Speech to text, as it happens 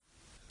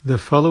The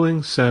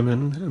following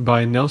sermon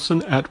by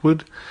Nelson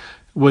Atwood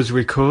was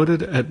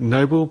recorded at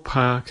Noble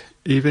Park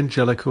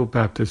Evangelical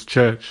Baptist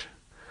Church.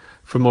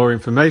 For more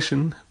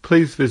information,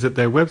 please visit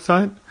their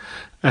website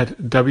at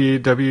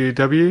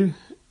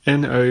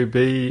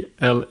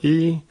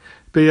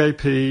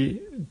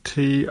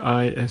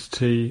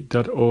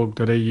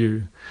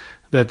www.noblebaptist.org.au.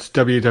 That's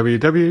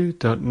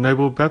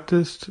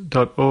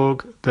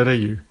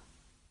www.noblebaptist.org.au.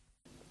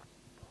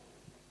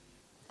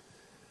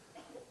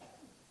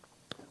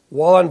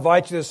 Well, I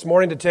invite you this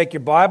morning to take your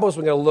Bibles.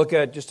 We're going to look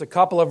at just a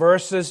couple of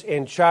verses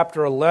in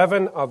chapter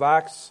 11 of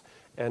Acts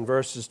and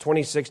verses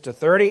 26 to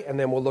 30, and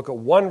then we'll look at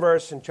one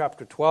verse in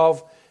chapter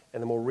 12,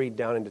 and then we'll read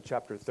down into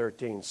chapter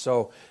 13.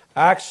 So,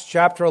 Acts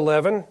chapter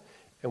 11,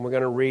 and we're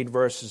going to read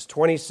verses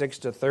 26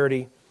 to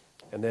 30,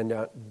 and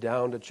then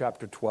down to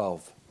chapter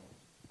 12.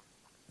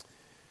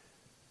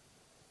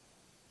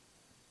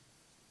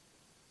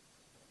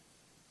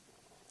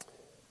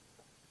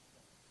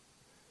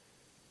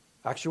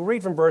 Actually, we'll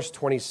read from verse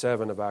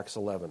 27 of Acts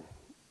 11.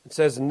 It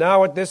says,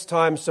 "Now at this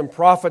time some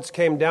prophets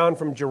came down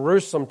from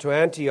Jerusalem to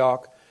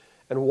Antioch,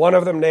 and one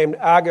of them named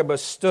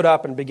Agabus stood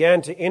up and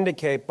began to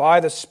indicate by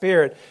the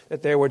Spirit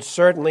that there would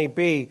certainly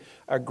be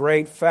a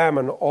great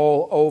famine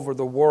all over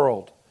the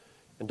world.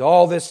 And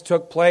all this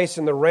took place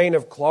in the reign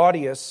of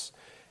Claudius,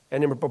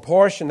 and in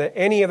proportion that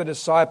any of the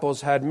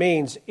disciples had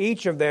means,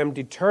 each of them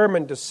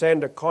determined to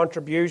send a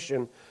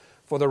contribution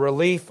for the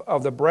relief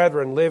of the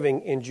brethren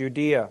living in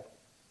Judea.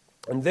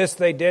 And this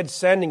they did,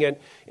 sending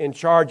it in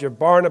charge of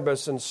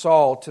Barnabas and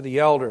Saul to the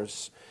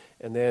elders."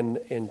 And then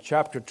in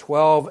chapter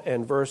 12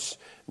 and verse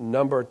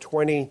number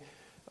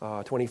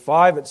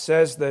 25, it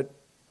says that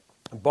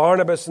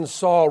Barnabas and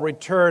Saul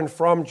returned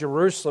from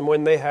Jerusalem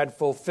when they had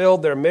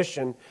fulfilled their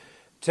mission,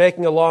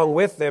 taking along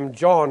with them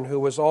John, who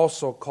was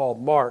also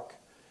called Mark.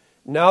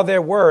 Now there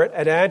were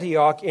at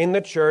Antioch in the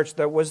church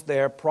that was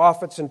there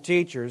prophets and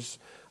teachers,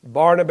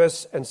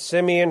 Barnabas and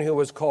Simeon, who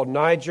was called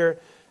Niger,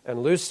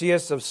 and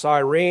Lucius of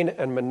Cyrene,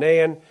 and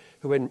Manaen,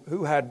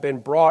 who had been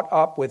brought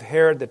up with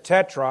Herod the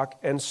Tetrarch,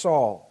 and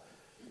Saul.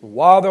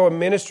 While they were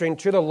ministering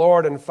to the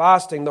Lord and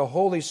fasting, the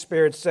Holy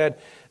Spirit said,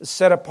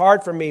 "Set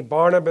apart for me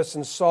Barnabas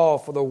and Saul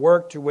for the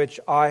work to which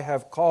I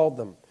have called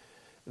them."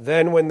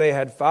 Then when they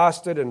had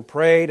fasted and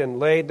prayed and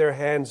laid their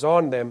hands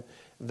on them,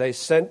 they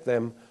sent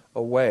them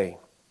away.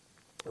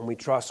 And we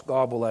trust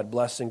God will add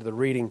blessing to the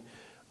reading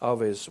of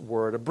His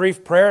Word. A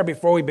brief prayer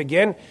before we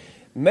begin.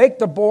 Make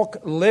the book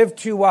live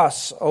to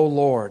us, O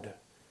Lord.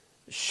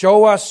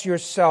 Show us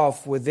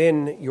yourself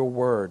within your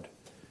word.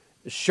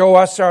 Show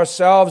us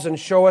ourselves and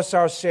show us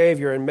our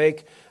Savior, and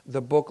make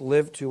the book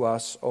live to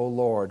us, O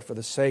Lord. For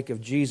the sake of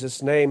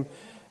Jesus' name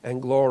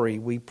and glory,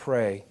 we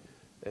pray.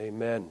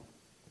 Amen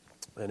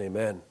and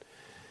amen.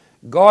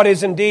 God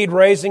is indeed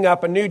raising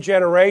up a new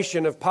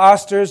generation of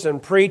pastors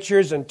and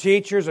preachers and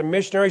teachers and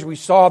missionaries. We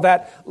saw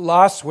that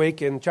last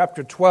week in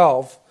chapter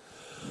 12.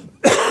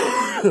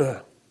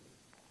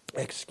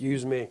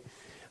 Excuse me.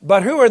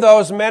 But who are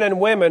those men and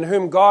women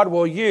whom God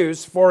will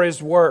use for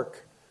His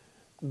work?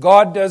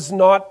 God does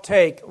not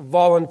take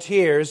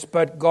volunteers,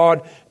 but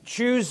God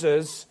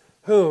chooses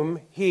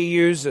whom He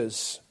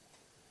uses.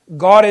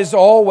 God is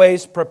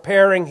always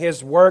preparing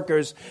His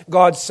workers.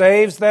 God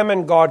saves them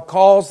and God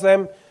calls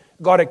them.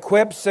 God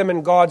equips them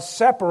and God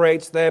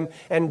separates them,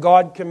 and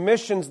God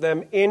commissions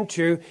them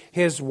into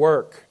His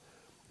work.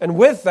 And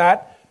with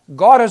that,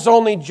 God has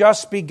only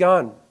just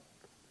begun.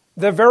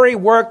 The very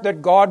work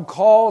that God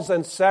calls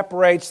and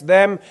separates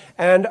them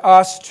and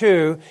us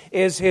to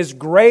is His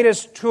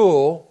greatest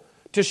tool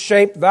to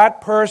shape that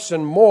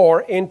person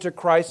more into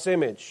Christ's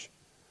image.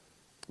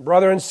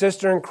 Brother and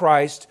sister in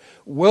Christ,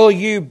 will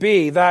you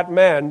be that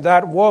man,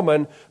 that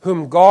woman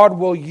whom God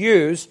will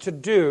use to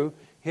do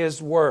His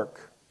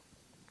work?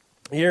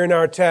 Here in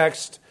our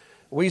text,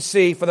 we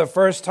see for the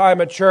first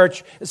time a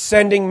church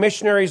sending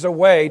missionaries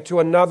away to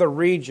another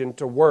region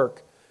to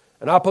work.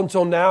 And up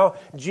until now,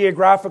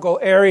 geographical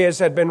areas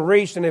had been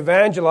reached and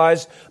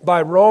evangelized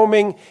by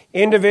roaming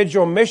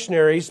individual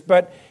missionaries.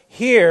 But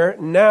here,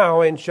 now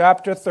in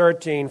chapter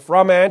 13,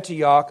 from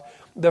Antioch,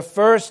 the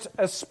first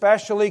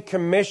especially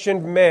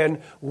commissioned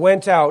men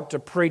went out to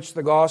preach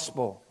the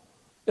gospel.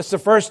 It's the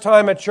first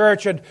time a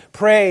church had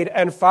prayed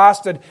and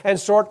fasted and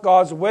sought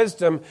God's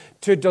wisdom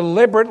to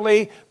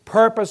deliberately,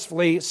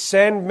 purposefully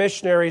send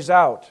missionaries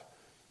out.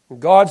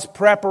 God's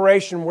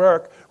preparation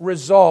work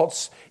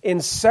results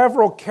in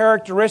several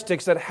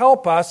characteristics that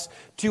help us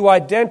to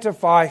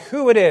identify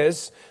who it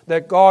is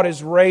that God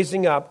is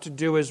raising up to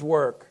do His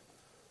work.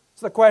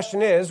 So the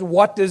question is,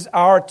 what does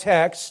our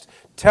text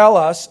tell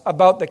us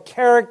about the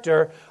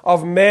character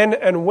of men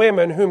and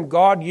women whom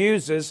God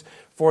uses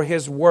for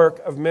His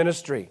work of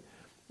ministry?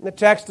 The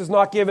text does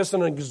not give us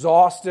an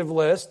exhaustive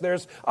list.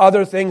 There's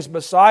other things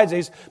besides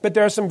these, but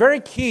there are some very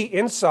key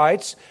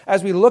insights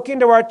as we look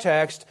into our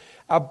text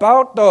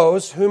about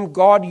those whom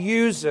God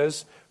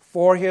uses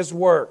for His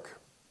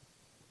work.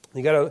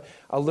 You got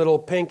a little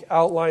pink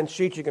outline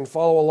sheet. You can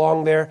follow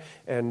along there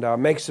and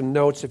make some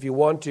notes if you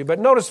want to. But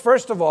notice,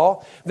 first of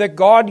all, that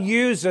God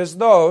uses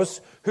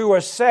those who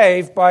are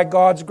saved by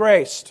God's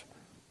grace.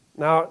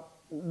 Now,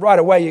 right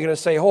away you're going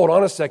to say, hold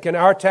on a second,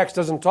 our text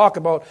doesn't talk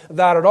about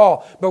that at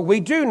all. But we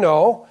do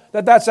know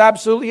that that's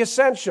absolutely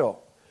essential.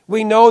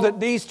 We know that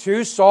these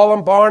two, Saul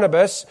and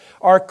Barnabas,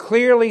 are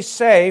clearly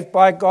saved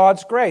by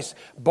God's grace.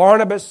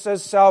 Barnabas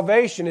says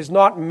salvation is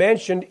not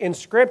mentioned in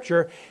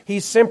Scripture.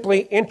 He's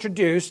simply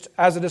introduced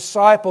as a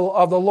disciple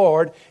of the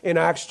Lord in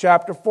Acts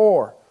chapter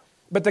 4.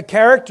 But the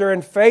character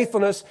and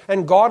faithfulness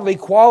and godly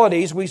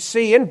qualities we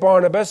see in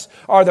Barnabas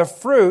are the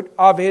fruit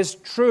of his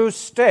true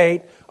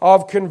state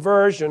of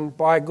conversion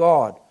by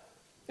God.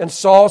 And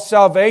Saul's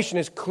salvation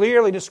is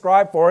clearly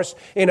described for us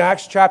in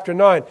Acts chapter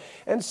 9.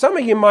 And some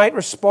of you might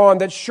respond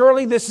that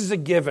surely this is a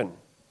given.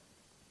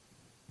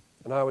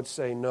 And I would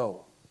say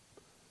no.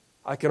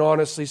 I can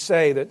honestly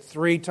say that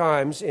 3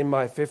 times in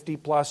my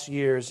 50-plus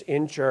years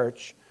in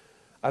church,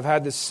 I've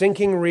had the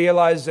sinking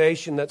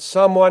realization that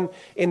someone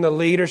in the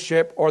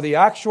leadership or the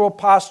actual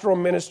pastoral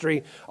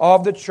ministry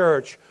of the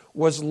church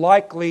was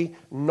likely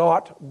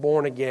not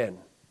born again.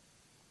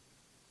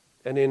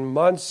 And in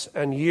months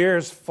and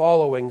years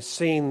following,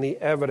 seen the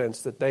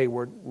evidence that they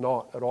were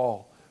not at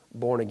all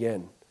born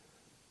again.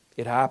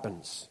 It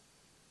happens.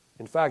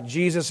 In fact,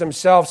 Jesus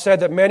himself said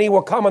that many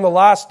will come on the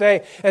last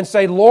day and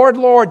say, Lord,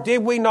 Lord,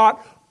 did we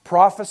not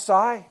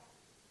prophesy?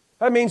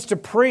 That means to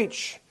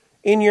preach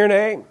in your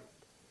name.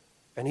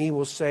 And he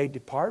will say,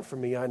 depart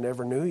from me, I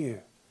never knew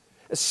you.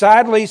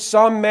 Sadly,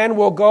 some men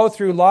will go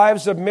through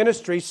lives of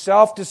ministry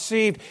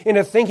self-deceived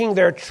into thinking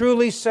they're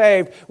truly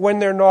saved when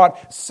they're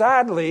not.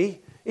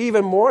 Sadly,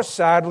 even more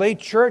sadly,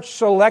 church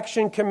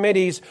selection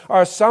committees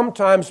are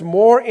sometimes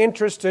more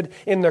interested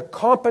in the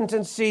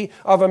competency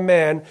of a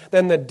man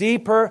than the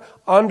deeper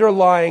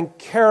underlying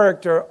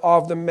character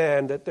of the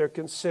man that they're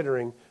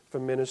considering for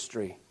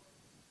ministry.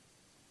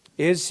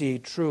 Is he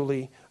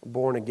truly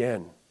born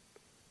again?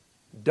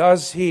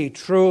 Does he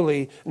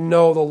truly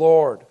know the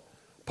Lord?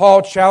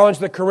 Paul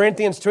challenged the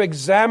Corinthians to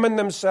examine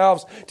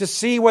themselves to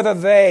see whether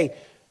they,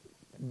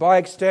 by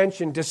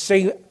extension,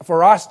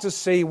 for us to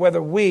see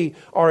whether we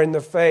are in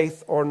the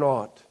faith or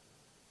not.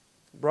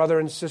 Brother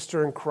and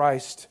sister in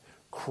Christ,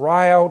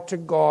 cry out to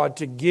God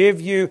to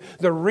give you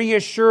the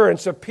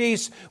reassurance of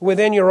peace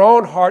within your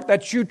own heart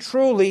that you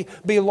truly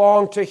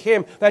belong to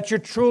Him, that you're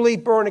truly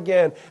born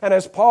again. And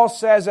as Paul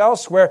says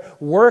elsewhere,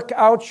 work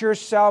out your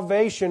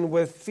salvation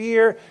with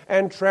fear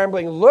and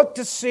trembling. Look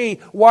to see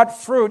what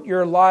fruit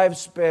your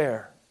lives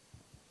bear.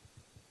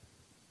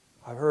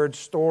 I've heard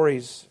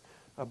stories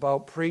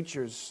about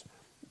preachers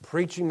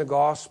preaching the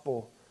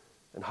gospel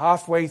and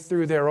halfway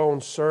through their own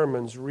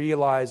sermons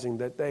realizing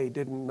that they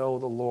didn't know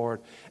the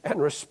Lord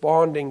and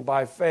responding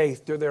by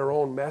faith to their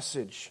own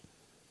message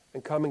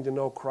and coming to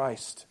know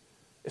Christ.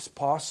 It's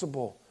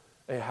possible.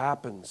 It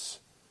happens.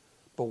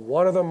 But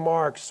one of the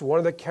marks, one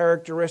of the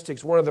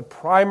characteristics, one of the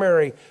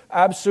primary,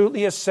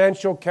 absolutely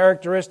essential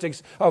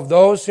characteristics of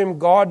those whom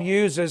God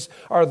uses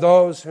are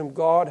those whom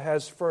God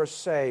has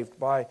first saved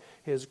by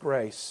His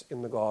grace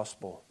in the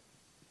gospel.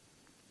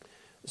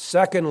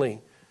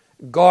 Secondly,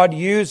 God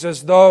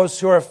uses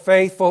those who are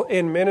faithful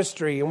in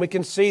ministry. And we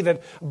can see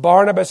that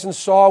Barnabas and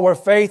Saul were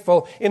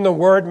faithful in the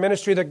word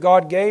ministry that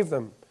God gave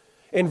them.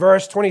 In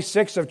verse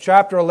 26 of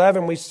chapter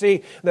 11, we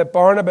see that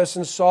Barnabas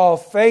and Saul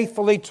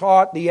faithfully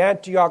taught the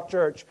Antioch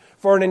church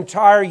for an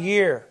entire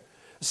year.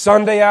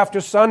 Sunday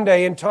after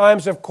Sunday, in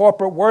times of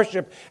corporate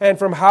worship, and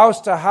from house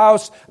to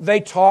house,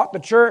 they taught the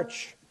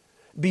church.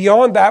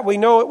 Beyond that, we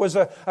know it was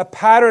a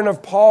pattern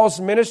of Paul's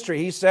ministry.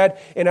 He said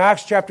in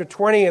Acts chapter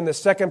 20, in the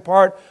second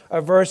part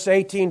of verse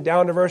 18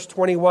 down to verse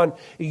 21,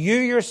 you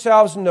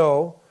yourselves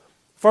know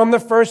from the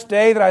first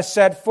day that I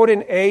set foot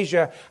in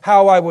Asia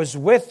how I was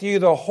with you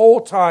the whole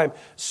time,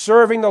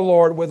 serving the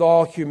Lord with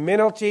all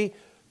humility,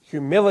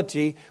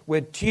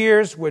 with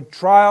tears, with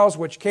trials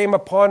which came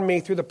upon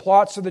me through the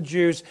plots of the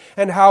Jews,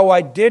 and how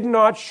I did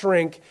not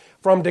shrink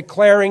from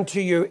declaring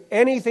to you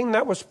anything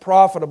that was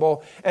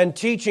profitable and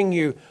teaching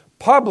you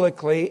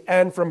publicly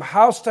and from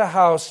house to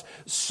house,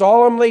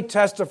 solemnly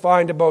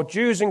testifying to both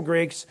Jews and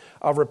Greeks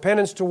of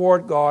repentance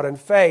toward God and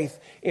faith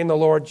in the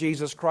Lord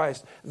Jesus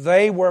Christ.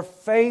 They were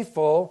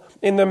faithful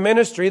in the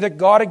ministry that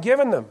God had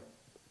given them.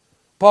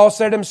 Paul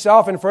said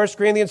himself in 1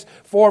 Corinthians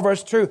 4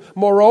 verse 2,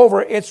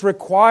 moreover, it's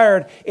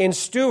required in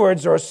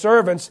stewards or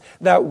servants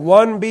that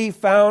one be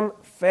found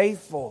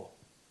faithful.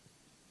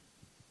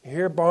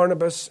 Here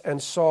Barnabas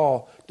and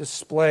Saul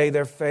display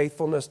their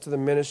faithfulness to the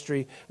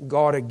ministry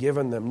God had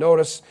given them.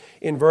 Notice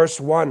in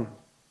verse 1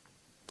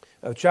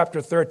 of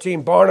chapter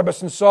 13,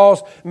 Barnabas and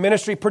Saul's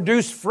ministry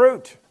produced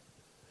fruit.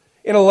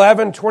 In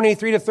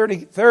 11:23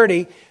 to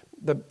 30,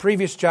 the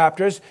previous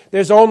chapters,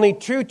 there's only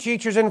 2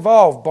 teachers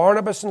involved,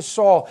 Barnabas and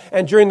Saul.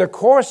 And during the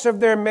course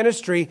of their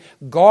ministry,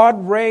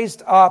 God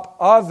raised up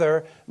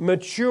other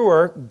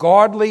mature,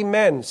 godly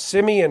men,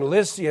 Simeon,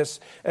 Lysias,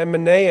 and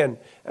Manaen.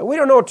 And we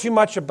don't know too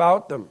much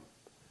about them.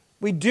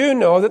 We do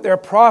know that there are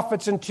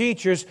prophets and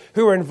teachers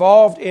who are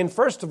involved in,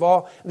 first of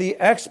all, the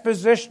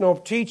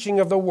expositional teaching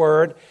of the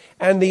Word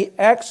and the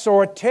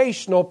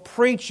exhortational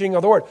preaching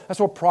of the Word. That's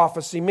what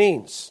prophecy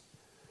means.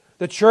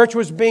 The church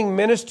was being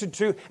ministered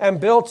to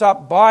and built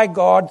up by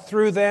God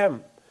through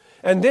them.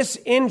 And this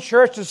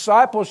in-church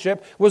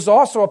discipleship was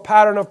also a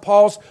pattern of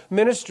Paul's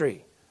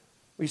ministry.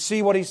 We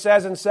see what he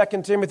says in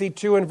 2 Timothy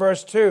 2 and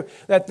verse 2,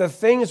 that the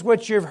things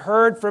which you've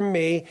heard from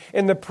me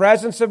in the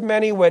presence of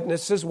many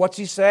witnesses, what's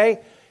he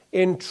say?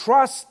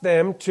 Entrust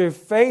them to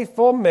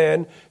faithful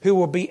men who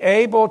will be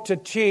able to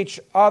teach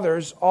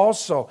others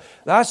also.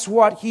 That's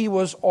what he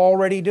was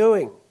already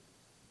doing.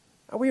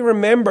 And we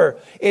remember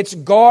it's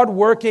God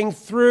working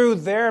through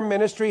their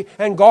ministry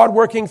and God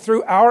working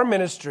through our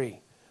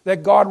ministry,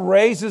 that God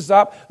raises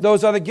up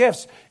those other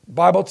gifts. The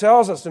Bible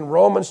tells us in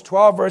Romans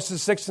 12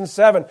 verses 6 and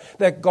 7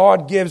 that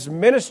God gives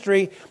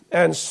ministry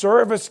and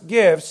service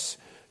gifts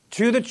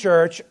to the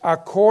church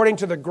according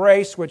to the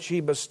grace which he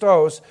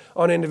bestows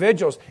on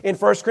individuals. In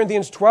 1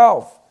 Corinthians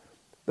 12,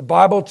 the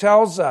Bible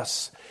tells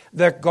us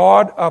that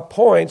God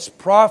appoints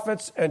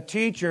prophets and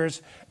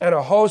teachers and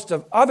a host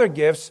of other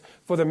gifts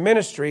for the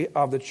ministry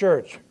of the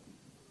church.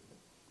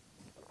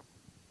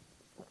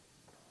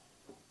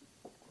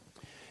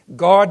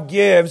 God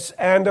gives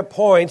and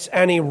appoints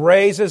and he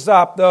raises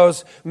up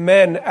those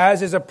men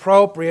as is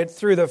appropriate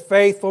through the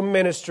faithful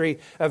ministry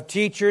of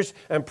teachers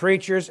and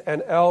preachers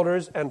and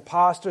elders and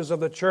pastors of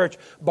the church.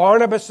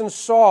 Barnabas and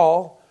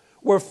Saul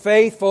were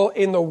faithful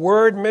in the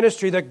word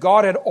ministry that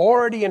God had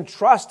already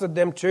entrusted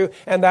them to,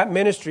 and that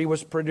ministry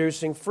was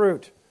producing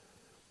fruit.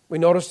 We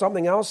notice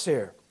something else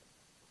here.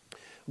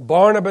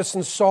 Barnabas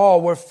and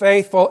Saul were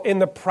faithful in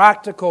the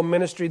practical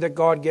ministry that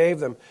God gave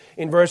them.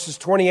 In verses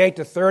 28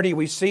 to 30,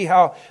 we see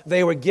how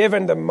they were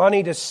given the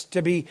money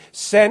to be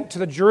sent to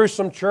the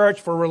Jerusalem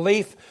church for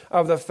relief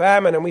of the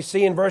famine. And we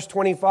see in verse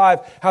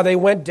 25 how they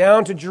went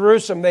down to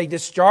Jerusalem. They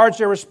discharged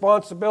their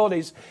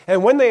responsibilities.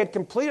 And when they had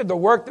completed the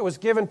work that was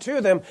given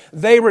to them,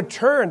 they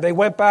returned. They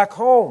went back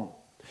home.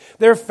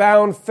 They're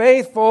found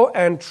faithful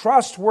and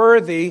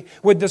trustworthy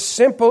with the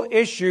simple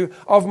issue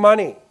of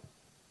money.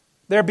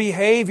 Their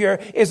behavior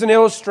is an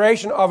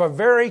illustration of a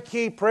very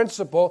key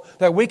principle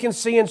that we can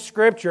see in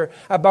Scripture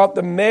about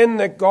the men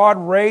that God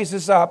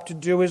raises up to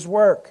do his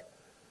work.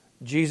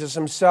 Jesus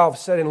himself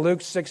said in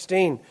Luke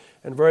 16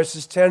 and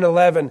verses 10 and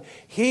 11,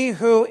 "He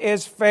who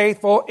is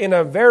faithful in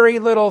a very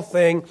little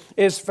thing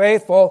is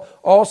faithful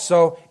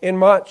also in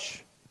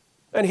much.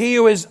 And he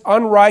who is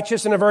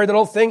unrighteous in a very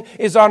little thing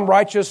is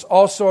unrighteous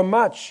also in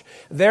much.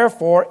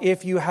 Therefore,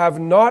 if you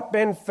have not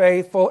been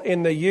faithful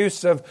in the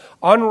use of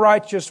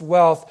unrighteous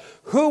wealth,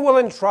 who will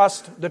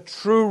entrust the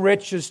true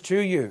riches to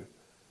you?"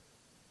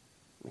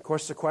 Of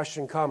course, the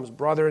question comes,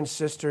 brother and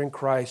sister in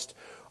Christ,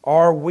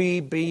 are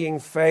we being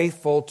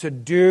faithful to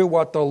do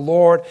what the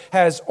Lord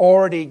has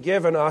already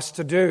given us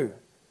to do?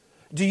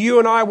 Do you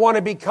and I want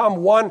to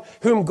become one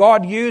whom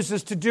God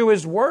uses to do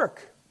his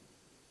work?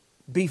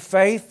 Be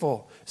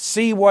faithful.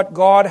 See what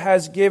God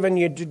has given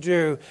you to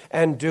do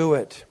and do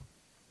it.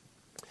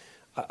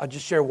 I'll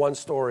just share one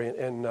story.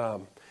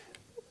 And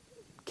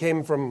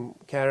came from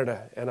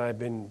Canada, and I've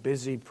been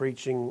busy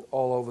preaching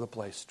all over the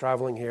place,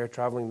 traveling here,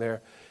 traveling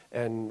there.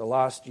 And the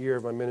last year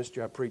of my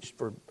ministry, I preached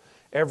for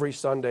every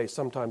Sunday,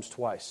 sometimes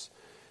twice.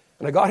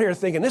 And I got here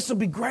thinking, this will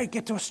be great,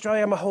 get to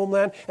Australia, my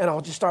homeland, and I'll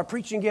just start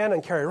preaching again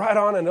and carry right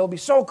on, and it'll be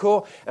so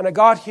cool. And I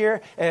got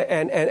here,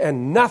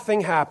 and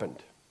nothing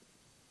happened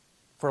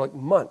for like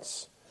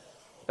months.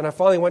 And I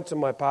finally went to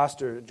my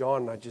pastor,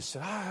 John, and I just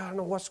said, I don't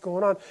know what's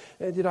going on.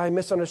 Did I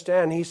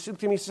misunderstand? And he said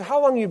to me,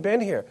 how long have you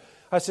been here?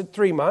 I said,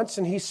 3 months.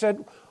 And he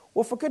said,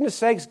 well, for goodness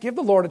sakes, give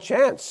the Lord a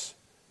chance.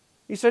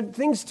 He said,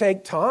 things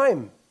take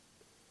time.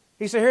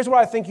 He said, here's what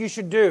I think you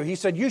should do. He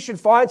said, you should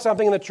find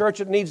something in the church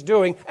that needs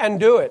doing and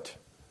do it.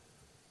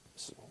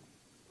 Said,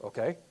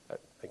 okay,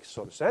 that makes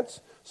sort of sense.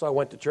 So I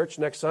went to church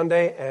next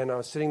Sunday, and I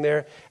was sitting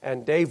there,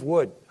 and Dave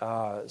Wood,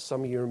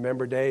 some of you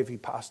remember Dave, he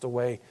passed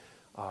away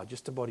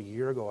just about a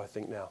year ago, I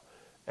think now.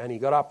 And he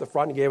got up the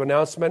front and gave an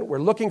announcement, we're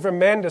looking for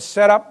men to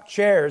set up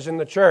chairs in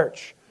the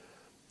church.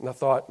 And I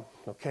thought,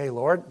 okay,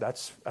 Lord,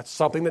 that's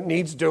something that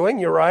needs doing.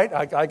 You're right.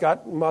 I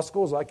got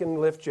muscles. I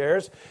can lift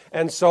chairs.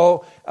 And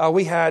so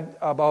we had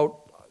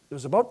about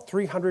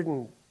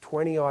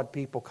 320-odd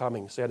people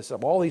coming. So I had to set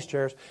up all these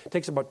chairs. It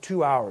takes about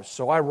 2 hours.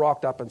 So I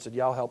rocked up and said,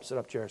 yeah, I'll help set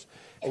up chairs.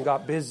 And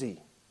got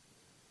busy.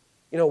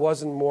 You know, it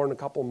wasn't more than a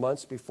couple of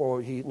months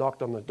before he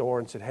knocked on the door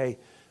and said, hey,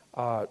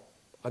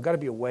 I've got to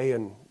be away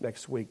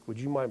next week. Would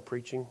you mind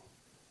preaching?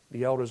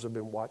 The elders have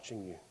been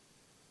watching you.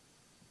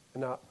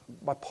 And I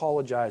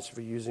apologize for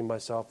using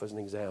myself as an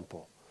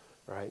example,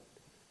 right?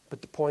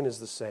 But the point is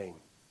the same.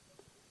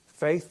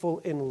 Faithful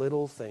in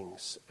little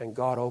things, and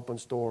God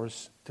opens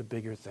doors to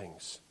bigger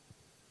things.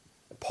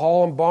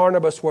 Paul and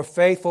Barnabas were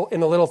faithful in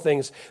the little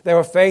things. They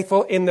were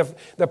faithful in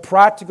the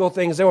practical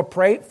things. They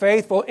were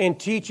faithful in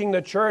teaching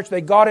the church.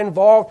 They got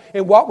involved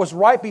in what was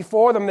right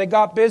before them. They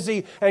got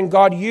busy, and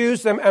God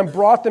used them and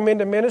brought them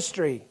into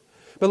ministry.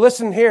 But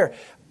listen here.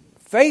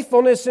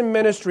 Faithfulness in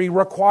ministry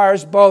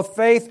requires both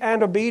faith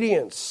and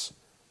obedience.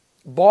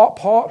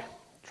 I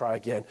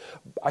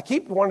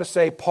keep wanting to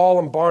say Paul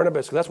and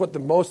Barnabas, because that's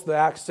what most of the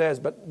Acts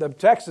says, but the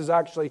text is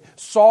actually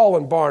Saul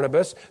and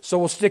Barnabas, so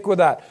we'll stick with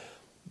that.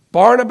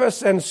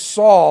 Barnabas and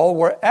Saul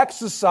were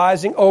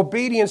exercising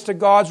obedience to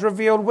God's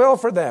revealed will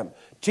for them,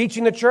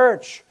 teaching the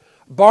church.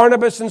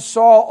 Barnabas and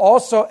Saul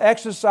also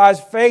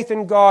exercised faith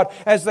in God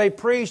as they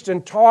preached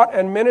and taught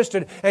and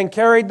ministered and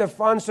carried the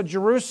funds to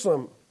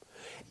Jerusalem.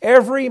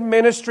 Every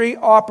ministry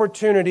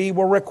opportunity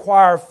will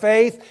require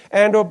faith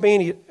and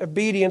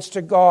obedience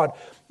to God.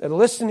 And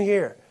listen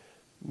here.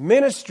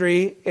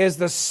 Ministry is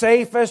the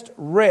safest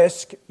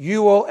risk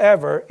you will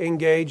ever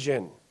engage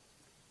in.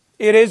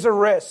 It is a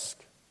risk.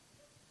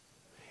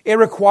 It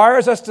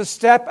requires us to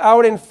step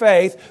out in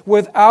faith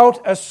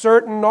without a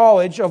certain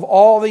knowledge of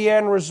all the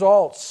end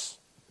results.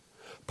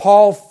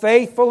 Paul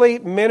faithfully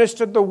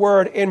ministered the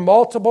word in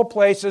multiple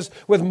places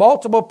with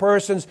multiple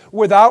persons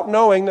without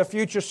knowing the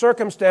future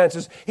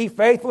circumstances. He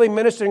faithfully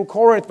ministered in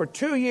Corinth for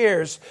 2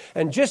 years,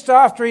 and just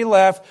after he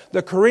left,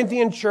 the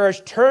Corinthian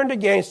church turned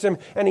against him,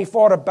 and he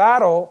fought a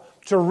battle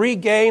to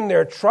regain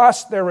their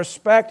trust, their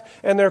respect,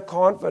 and their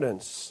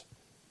confidence.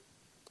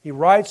 He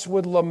writes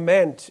with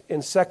lament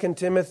in 2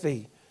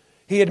 Timothy.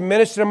 He had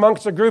ministered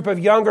amongst a group of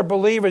younger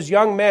believers,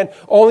 young men,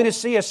 only to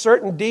see a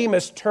certain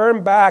Demas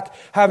turn back,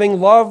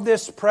 having loved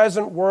this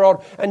present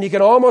world. And you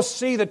can almost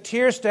see the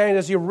tear stain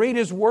as you read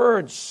his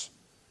words.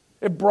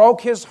 It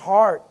broke his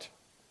heart.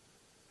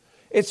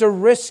 It's a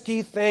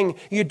risky thing.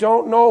 You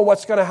don't know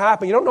what's going to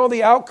happen. You don't know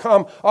the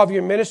outcome of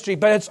your ministry,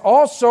 but it's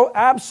also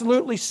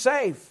absolutely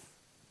safe.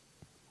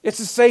 It's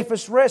the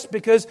safest risk,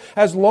 because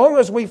as long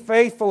as we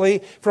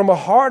faithfully, from a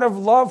heart of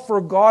love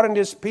for God and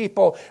His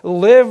people,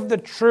 live the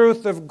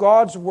truth of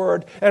God's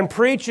Word and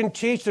preach and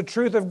teach the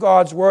truth of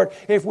God's Word,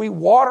 if we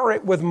water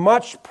it with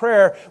much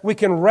prayer, we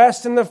can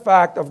rest in the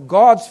fact of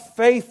God's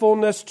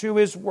faithfulness to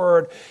His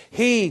Word.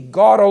 He,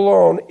 God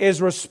alone,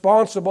 is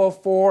responsible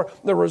for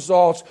the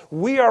results.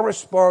 We are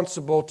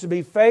responsible to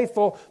be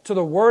faithful to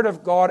the Word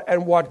of God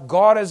and what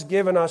God has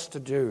given us to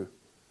do.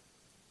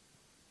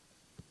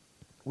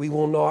 We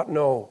will not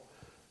know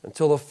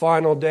until the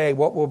final day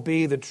what will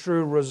be the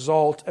true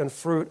result and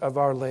fruit of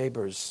our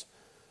labors.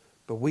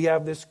 But we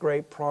have this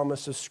great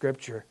promise of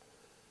Scripture.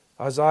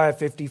 Isaiah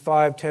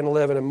 55, 10,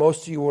 11, and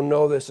most of you will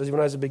know this even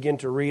as I begin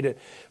to read it.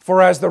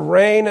 For as the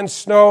rain and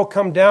snow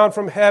come down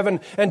from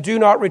heaven and do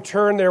not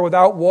return there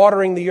without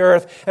watering the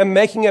earth and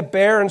making it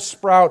bear and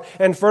sprout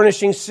and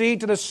furnishing seed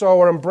to the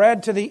sower and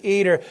bread to the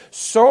eater,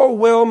 so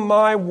will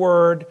my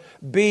word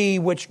be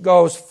which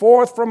goes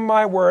forth from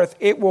my mouth.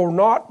 It will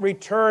not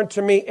return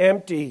to me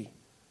empty.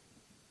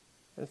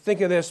 And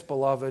think of this,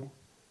 beloved.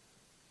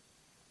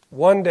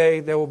 One day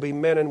there will be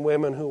men and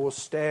women who will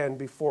stand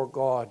before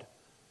God.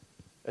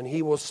 And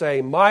He will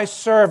say, my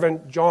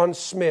servant John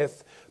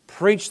Smith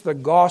preached the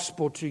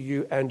gospel to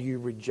you and you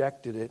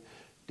rejected it.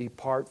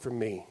 Depart from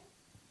me.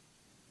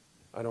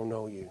 I don't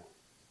know you.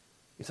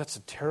 That's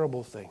a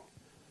terrible thing.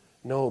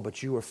 No,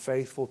 but you are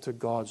faithful to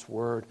God's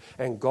word.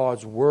 And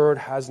God's word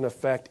has an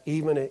effect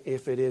even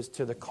if it is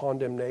to the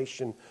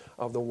condemnation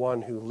of the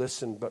one who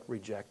listened but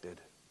rejected.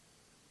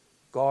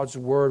 God's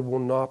word will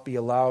not be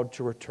allowed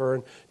to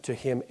return to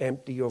Him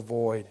empty or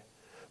void.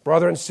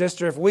 Brother and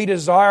sister, if we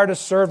desire to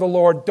serve the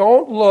Lord,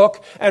 don't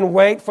look and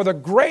wait for the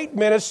great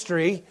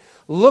ministry.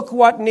 Look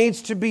what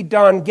needs to be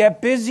done.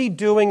 Get busy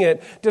doing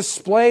it.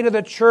 Display to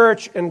the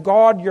church and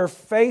God your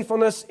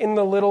faithfulness in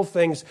the little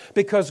things,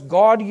 because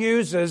God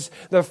uses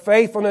the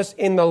faithfulness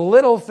in the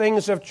little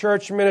things of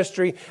church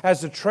ministry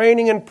as the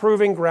training and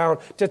proving ground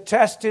to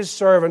test His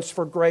servants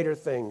for greater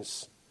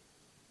things.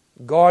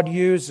 God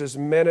uses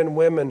men and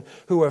women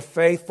who are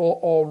faithful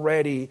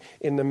already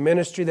in the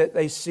ministry that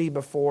they see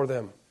before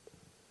them.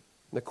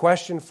 The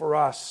question for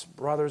us,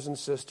 brothers and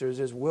sisters,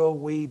 is will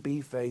we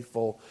be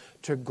faithful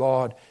to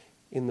God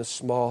in the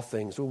small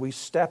things? Will we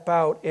step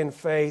out in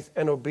faith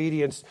and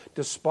obedience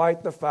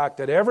despite the fact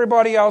that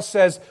everybody else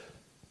says,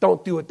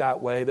 don't do it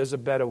that way, there's a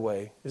better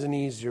way, there's an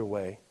easier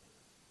way?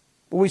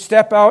 Will we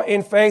step out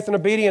in faith and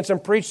obedience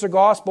and preach the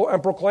gospel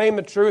and proclaim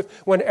the truth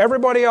when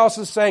everybody else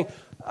is saying,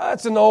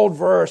 that's an old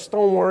verse,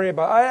 don't worry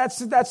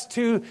about it, that's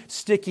too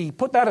sticky,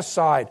 put that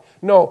aside?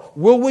 No,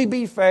 will we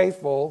be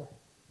faithful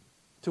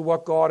to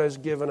what God has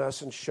given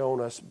us and shown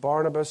us?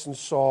 Barnabas and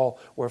Saul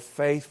were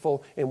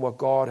faithful in what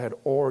God had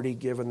already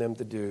given them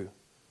to do.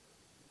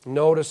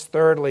 Notice,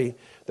 thirdly,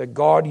 that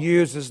God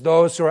uses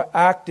those who are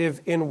active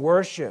in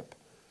worship.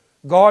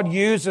 God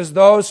uses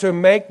those who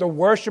make the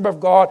worship of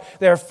God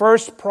their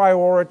first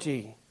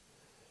priority.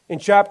 In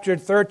chapter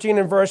 13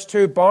 and verse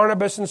 2,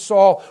 Barnabas and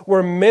Saul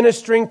were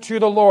ministering to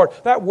the Lord.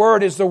 That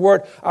word is the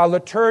word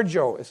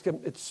liturgio.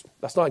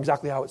 That's not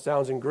exactly how it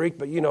sounds in Greek,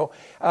 but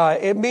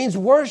it means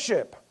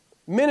worship.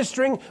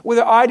 Ministering with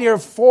the idea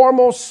of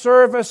formal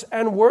service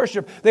and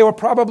worship. They were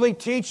probably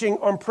teaching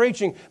or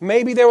preaching.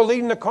 Maybe they were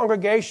leading the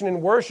congregation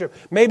in worship.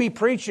 Maybe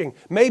preaching.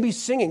 Maybe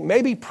singing.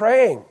 Maybe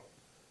praying.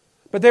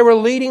 But they were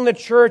leading the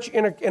church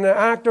in an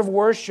act of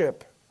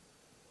worship.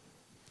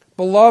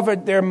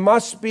 Beloved, there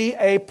must be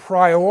a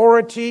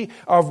priority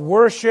of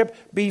worship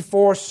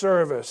before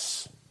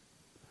service.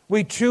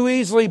 We too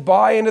easily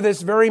buy into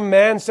this very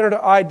man-centered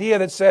idea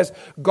that says,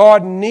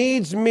 God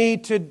needs me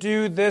to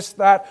do this,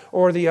 that,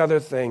 or the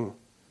other thing.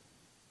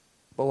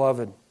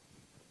 Beloved,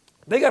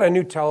 they got a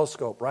new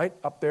telescope, right?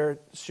 Up there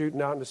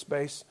shooting out into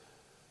space.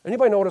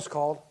 Anybody know what it's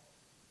called?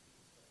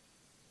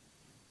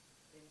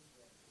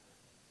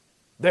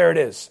 There it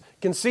is.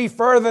 Can see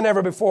further than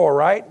ever before,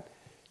 right?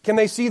 Can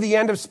they see the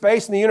end of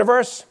space and the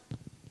universe?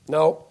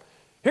 No.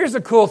 Here's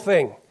the cool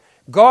thing.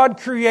 God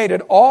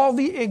created all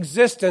the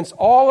existence,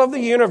 all of the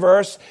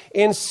universe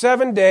in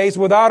 7 days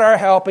without our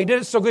help. He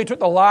did it so good he took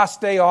the last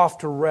day off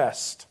to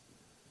rest.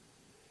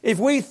 If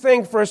we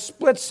think for a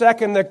split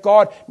second that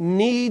God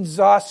needs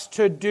us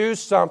to do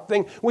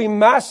something, we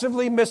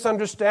massively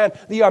misunderstand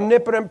the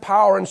omnipotent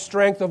power and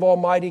strength of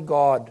Almighty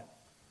God.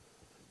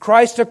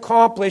 Christ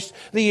accomplished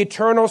the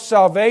eternal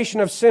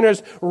salvation of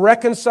sinners,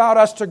 reconciled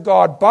us to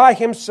God by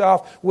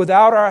Himself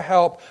without our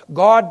help.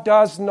 God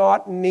does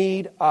not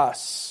need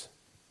us.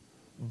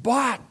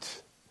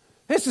 But,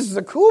 this is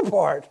the cool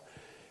part,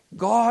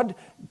 God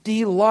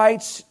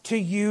delights to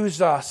use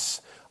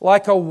us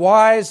like a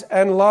wise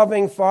and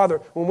loving Father.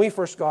 When we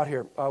first got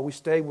here, we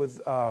stayed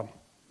with our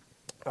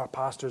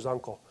pastor's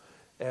uncle,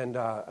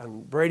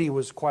 and Brady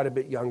was quite a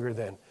bit younger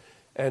then.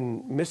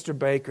 And Mr.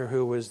 Baker,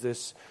 who was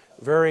this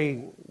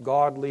very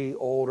godly,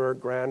 older,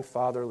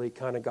 grandfatherly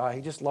kind of guy,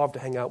 he just loved to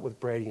hang out with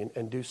Brady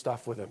and do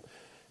stuff with him.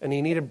 And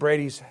he needed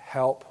Brady's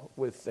help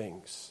with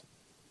things.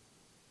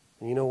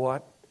 And you know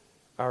what?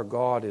 Our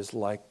God is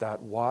like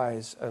that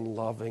wise and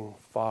loving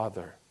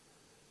Father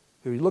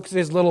who looks at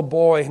his little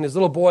boy, and his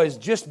little boy is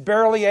just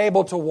barely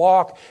able to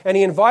walk, and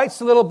he invites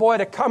the little boy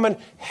to come and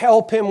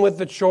help him with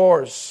the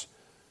chores.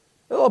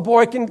 The little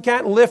boy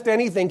can't lift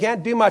anything,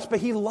 can't do much, but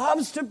he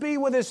loves to be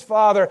with his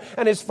father,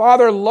 and his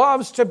father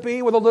loves to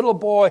be with a little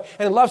boy,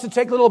 and loves to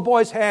take the little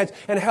boy's hands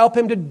and help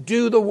him to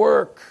do the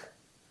work.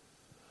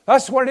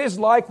 That's what it is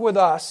like with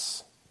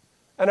us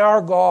and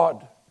our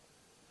God.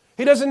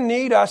 He doesn't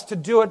need us to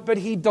do it, but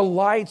He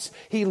delights.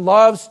 He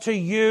loves to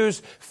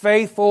use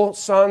faithful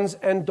sons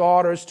and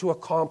daughters to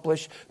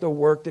accomplish the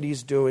work that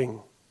He's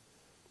doing.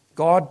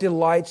 God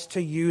delights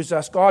to use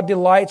us. God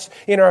delights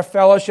in our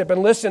fellowship.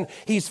 And listen,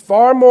 He's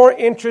far more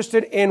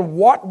interested in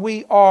what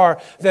we are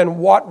than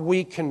what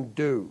we can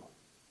do.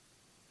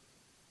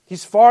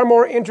 He's far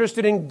more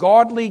interested in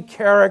godly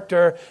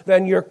character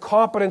than your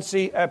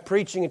competency at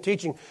preaching and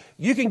teaching.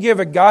 You can give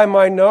a guy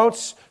my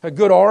notes, a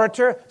good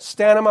orator,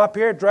 stand him up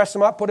here, dress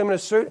him up, put him in a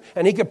suit,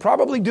 and he could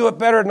probably do it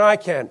better than I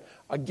can.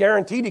 I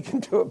guarantee he can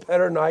do it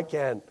better than I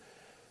can.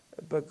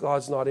 But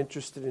God's not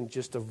interested in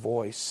just a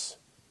voice.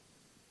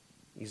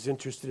 He's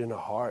interested in a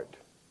heart.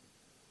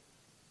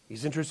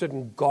 He's interested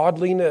in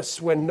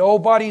godliness when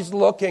nobody's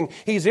looking.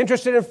 He's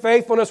interested in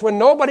faithfulness when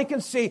nobody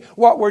can see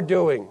what we're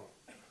doing.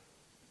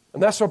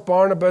 And that's what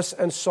Barnabas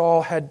and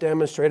Saul had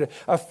demonstrated,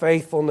 a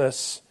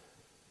faithfulness.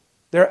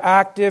 They're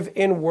active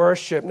in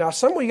worship. Now,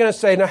 some of you are going to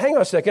say, now hang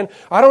on a second,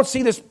 I don't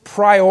see this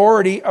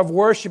priority of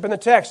worship in the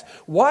text.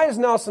 Why is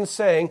Nelson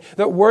saying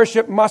that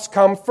worship must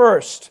come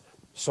first?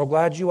 So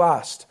glad you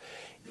asked.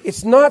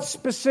 It's not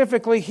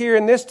specifically here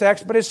in this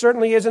text, but it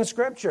certainly is in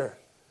Scripture.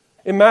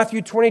 In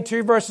Matthew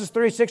 22, verses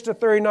 36 to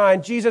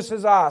 39, Jesus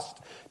has asked,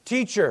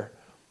 Teacher,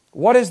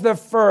 what is the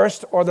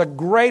first or the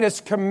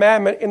greatest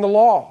commandment in the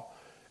law?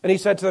 And He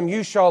said to them,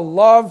 You shall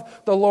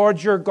love the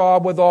Lord your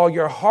God with all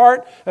your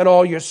heart and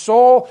all your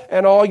soul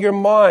and all your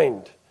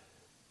mind.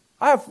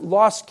 I've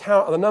lost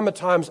count of the number of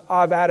times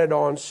I've added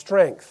on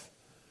strength.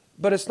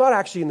 But it's not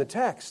actually in the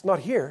text, not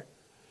here.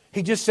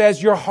 He just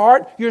says your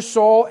heart, your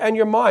soul, and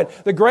your mind.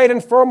 The great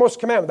and foremost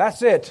commandment,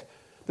 that's it.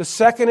 The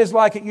second is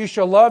like it, you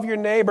shall love your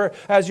neighbor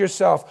as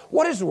yourself.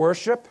 What is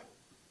worship?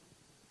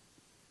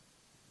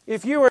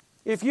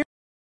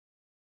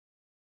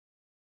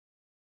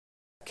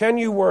 Can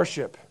you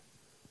worship?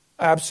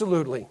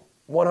 Absolutely,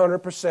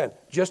 100%.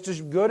 Just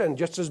as good and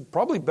just as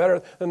probably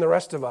better than the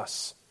rest of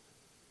us.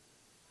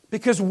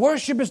 Because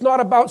worship is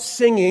not about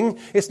singing.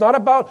 It's not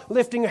about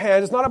lifting your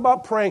hands. It's not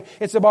about praying.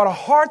 It's about a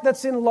heart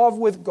that's in love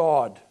with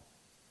God.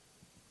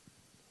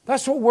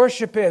 That's what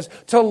worship is.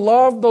 To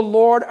love the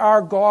Lord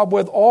our God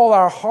with all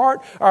our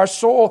heart, our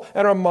soul,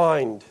 and our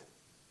mind.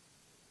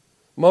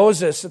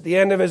 Moses, at the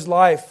end of his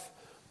life,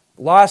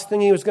 last thing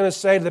he was going to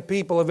say to the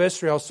people of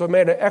Israel, so he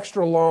made it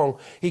extra long.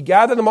 He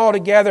gathered them all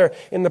together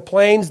in the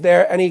plains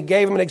there, and he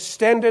gave them an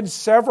extended,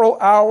 several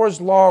hours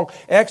long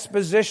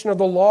exposition of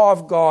the law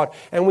of God,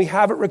 and we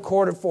have it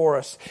recorded for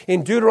us.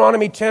 In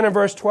Deuteronomy 10 and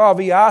verse 12,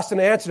 he asked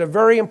and answered a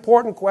very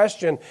important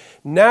question.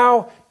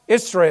 Now,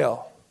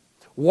 Israel,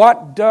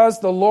 what does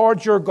the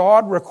Lord your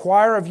God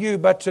require of you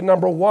but to,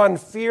 number one,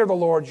 fear the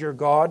Lord your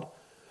God,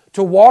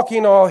 to walk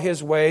in all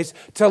His ways,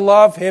 to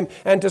love Him,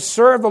 and to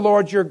serve the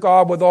Lord your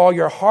God with all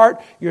your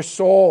heart, your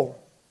soul.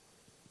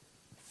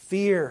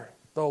 Fear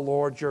the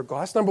Lord your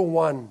God. That's number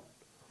one.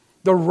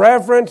 The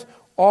reverent,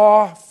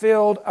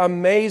 awe-filled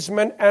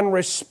amazement and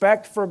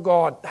respect for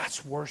God.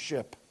 That's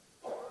worship.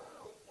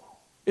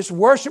 Just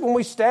worship when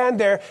we stand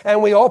there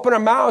and we open our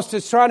mouths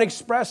to try and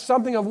express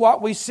something of what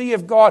we see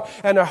of God.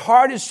 And our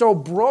heart is so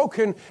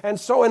broken and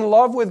so in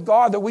love with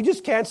God that we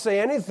just can't say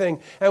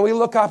anything. And we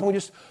look up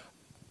and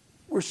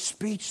we're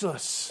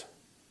speechless.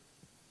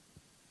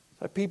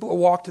 Like people who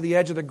walk to the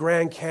edge of the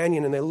Grand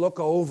Canyon and they look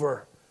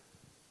over.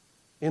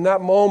 In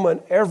that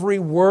moment, every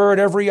word,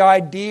 every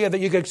idea that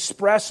you could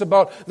express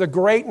about the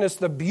greatness,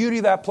 the beauty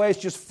of that place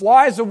just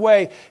flies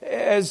away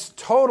as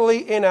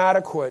totally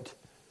inadequate.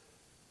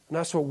 And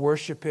that's what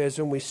worship is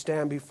when we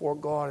stand before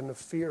God in the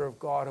fear of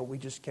God and we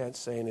just can't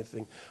say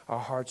anything. Our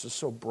hearts are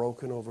so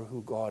broken over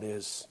who God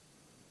is.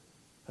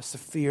 That's the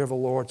fear of the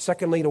Lord.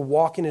 Secondly, to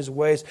walk in His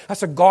ways.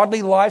 That's a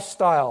godly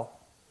lifestyle.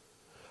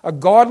 A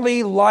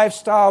godly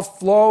lifestyle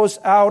flows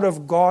out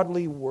of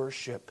godly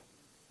worship.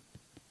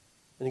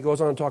 And he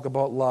goes on to talk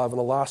about love. And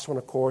the last one,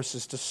 of course,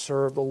 is to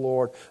serve the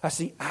Lord. That's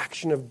the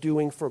action of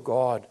doing for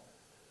God.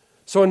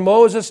 So in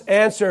Moses'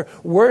 answer,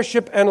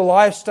 worship and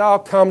lifestyle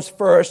comes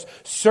first.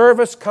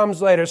 Service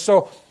comes later.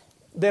 So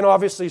then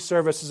obviously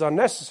service is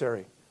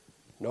unnecessary.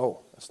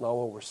 No, that's not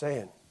what we're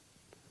saying.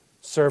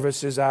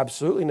 Service is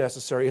absolutely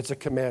necessary. It's a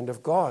command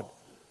of God.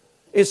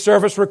 Is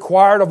service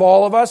required of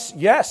all of us?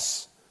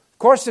 Yes, of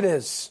course it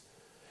is.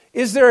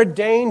 Is there a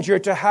danger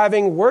to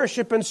having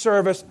worship and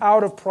service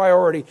out of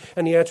priority?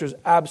 And the answer is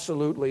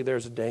absolutely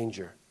there's a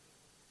danger.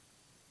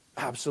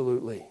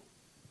 Absolutely.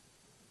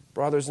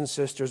 Brothers and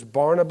sisters,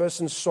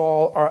 Barnabas and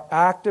Saul are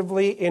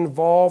actively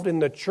involved in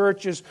the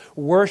church's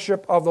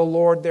worship of the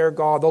Lord their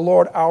God, the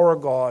Lord our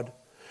God.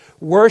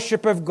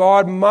 Worship of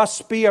God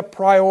must be a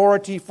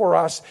priority for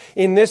us.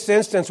 In this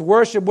instance,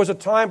 worship was a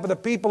time for the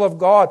people of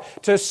God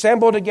to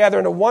assemble together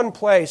into one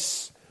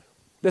place.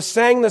 They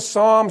sang the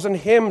psalms and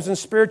hymns and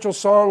spiritual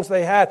songs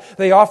they had.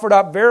 They offered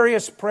up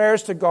various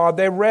prayers to God.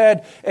 They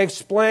read,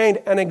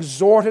 explained, and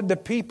exhorted the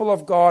people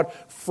of God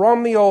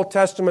from the Old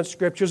Testament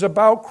scriptures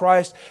about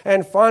Christ.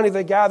 And finally,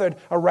 they gathered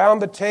around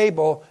the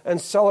table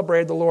and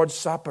celebrated the Lord's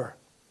Supper.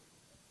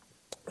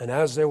 And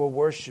as they were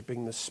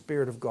worshiping, the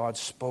Spirit of God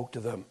spoke to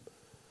them.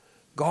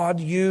 God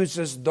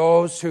uses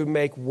those who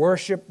make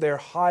worship their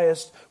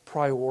highest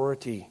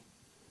priority.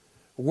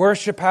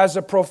 Worship has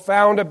a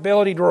profound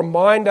ability to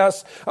remind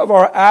us of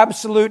our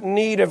absolute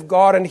need of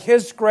God and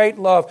His great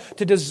love,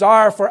 to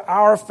desire for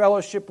our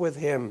fellowship with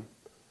Him.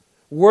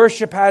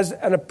 Worship has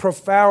a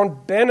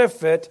profound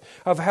benefit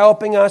of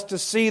helping us to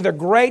see the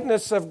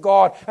greatness of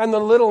God and the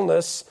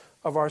littleness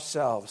of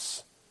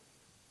ourselves.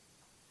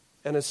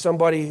 And as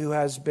somebody who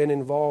has been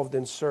involved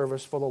in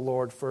service for the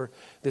Lord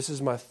this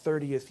is my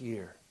 30th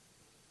year.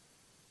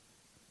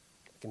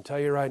 I can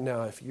tell you right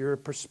now, if your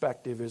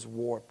perspective is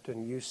warped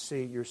and you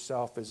see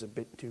yourself as a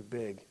bit too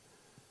big,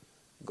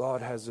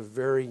 God has a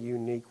very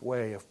unique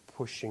way of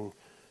pushing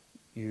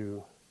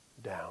you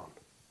down.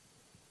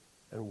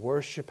 And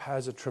worship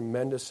has a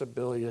tremendous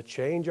ability to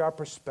change our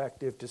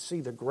perspective, to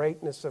see the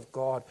greatness of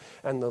God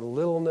and the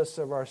littleness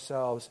of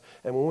ourselves.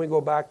 And when we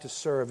go back to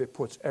serve, it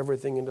puts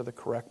everything into the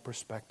correct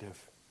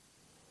perspective.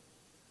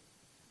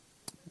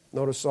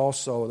 Notice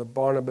also that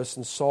Barnabas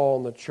and Saul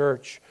in the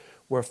church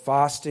were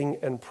fasting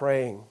and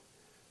praying.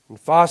 And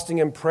fasting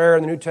and prayer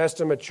in the New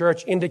Testament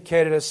church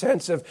indicated a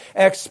sense of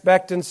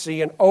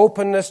expectancy and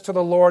openness to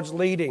the Lord's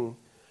leading.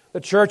 The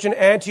church in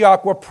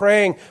Antioch were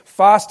praying,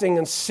 fasting,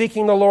 and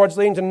seeking the Lord's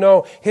leading to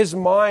know His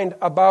mind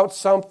about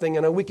something.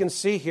 And we can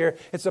see here,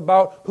 it's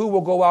about who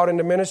will go out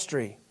into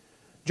ministry.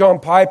 John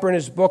Piper, in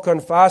his book on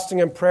fasting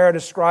and prayer,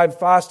 described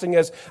fasting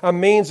as a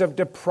means of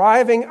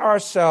depriving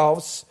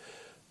ourselves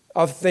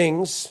of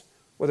things,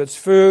 whether it's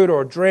food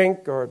or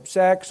drink or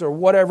sex or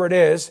whatever it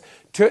is,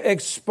 to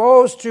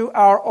expose to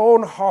our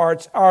own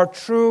hearts our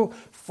true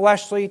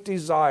fleshly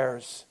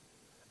desires,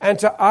 and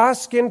to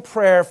ask in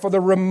prayer for the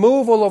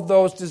removal of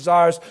those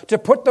desires, to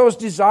put those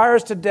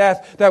desires to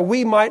death, that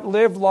we might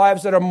live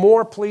lives that are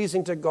more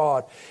pleasing to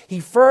God.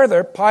 He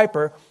further,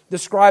 Piper,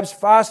 describes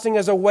fasting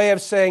as a way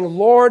of saying,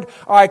 Lord,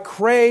 I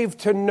crave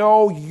to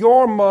know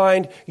your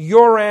mind,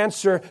 your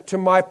answer to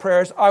my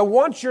prayers. I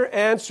want your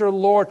answer,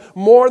 Lord,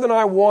 more than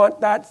I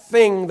want that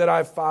thing that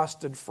I've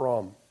fasted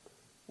from,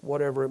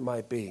 whatever it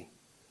might be.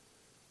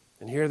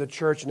 And here the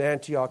church in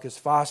Antioch is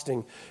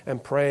fasting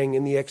and praying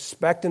in the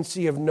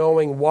expectancy of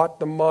knowing what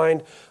the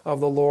mind of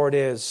the Lord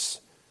is.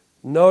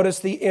 Notice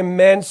the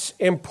immense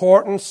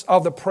importance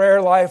of the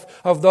prayer life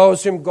of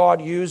those whom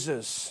God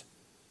uses.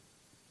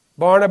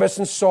 Barnabas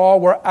and Saul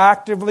were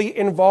actively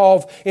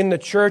involved in the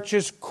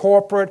church's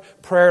corporate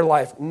prayer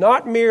life,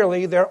 not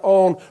merely their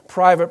own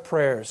private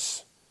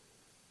prayers.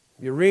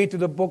 If you read through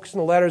the books and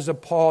the letters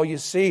of Paul, you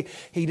see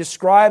he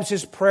describes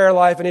his prayer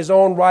life in his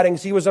own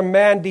writings. He was a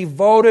man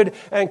devoted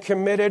and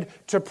committed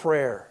to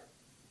prayer.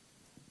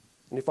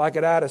 And if I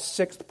could add a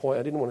sixth point,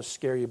 I didn't want to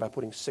scare you by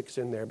putting 6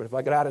 in there, but if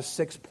I could add a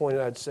sixth point,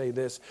 I'd say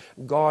this: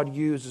 God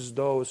uses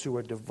those who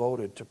are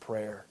devoted to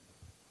prayer.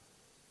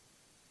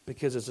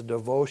 Because it's a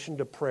devotion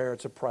to prayer.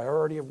 It's a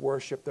priority of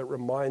worship that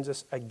reminds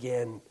us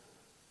again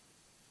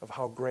of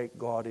how great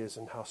God is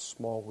and how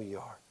small we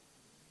are.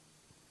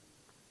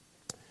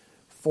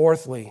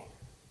 Fourthly,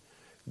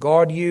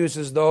 God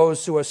uses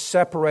those who are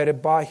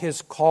separated by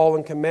His call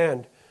and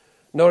command.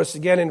 Notice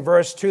again in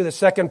verse 2, the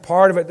second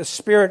part of it, the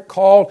Spirit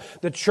called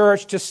the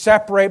church to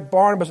separate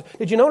Barnabas.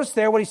 Did you notice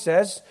there what he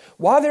says?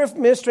 While they're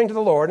ministering to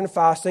the Lord and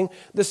fasting,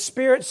 the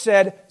Spirit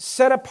said,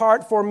 set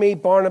apart for me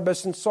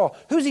Barnabas and Saul.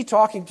 Who's he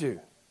talking to?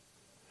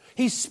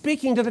 He's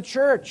speaking to the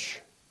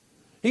church.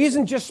 He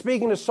isn't just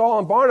speaking to Saul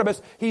and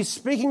Barnabas. He's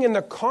speaking in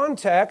the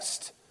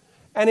context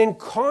and in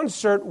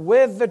concert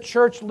with the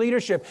church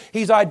leadership.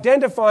 He's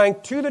identifying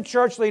to the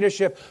church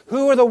leadership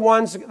who are the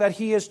ones that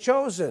he has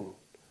chosen.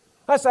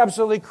 That's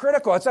absolutely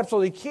critical. That's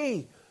absolutely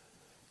key.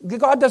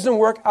 God doesn't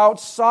work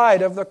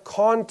outside of the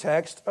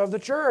context of the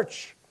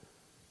church.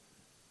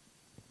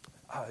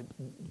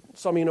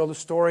 Some of you know the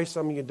story,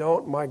 some of you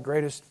don't. My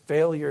greatest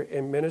failure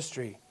in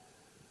ministry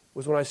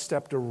was when I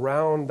stepped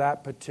around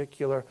that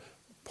particular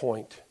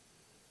point.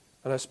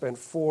 And I spent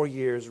 4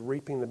 years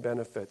reaping the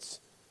benefits.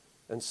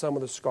 And some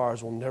of the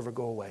scars will never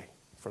go away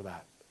for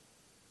that.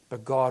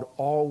 But God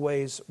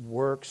always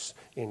works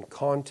in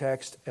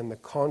context and the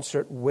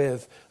concert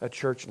with a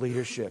church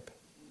leadership.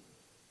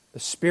 The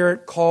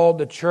Spirit called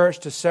the church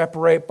to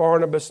separate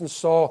Barnabas and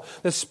Saul.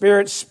 The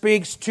Spirit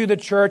speaks to the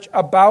church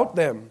about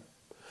them.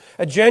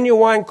 A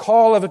genuine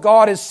call of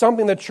God is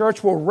something the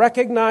church will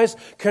recognize,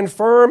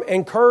 confirm,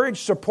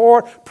 encourage,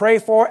 support, pray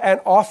for,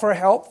 and offer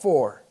help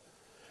for.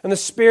 And the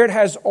Spirit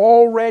has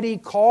already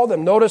called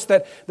them. Notice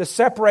that the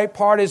separate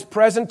part is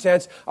present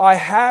tense. I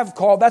have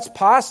called. That's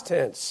past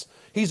tense.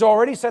 He's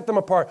already set them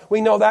apart.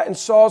 We know that in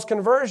Saul's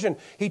conversion.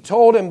 He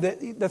told him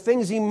that the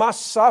things he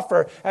must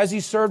suffer as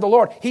he served the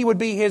Lord. He would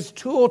be his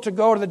tool to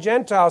go to the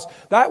Gentiles.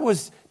 That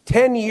was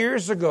 10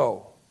 years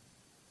ago.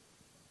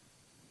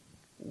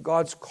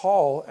 God's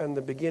call and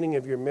the beginning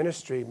of your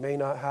ministry may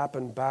not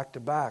happen back to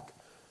back.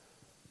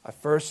 I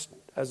first,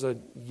 as a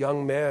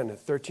young man at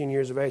 13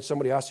 years of age,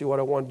 somebody asked me what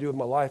I want to do with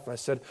my life. And I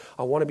said,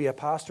 I want to be a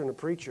pastor and a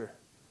preacher.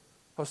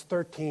 I was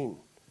 13.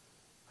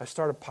 I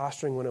started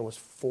pastoring when I was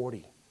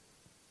 40.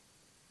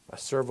 I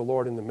served the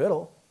Lord in the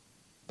middle,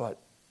 but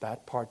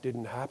that part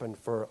didn't happen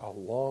for a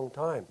long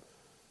time.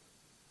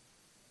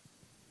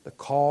 The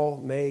call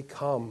may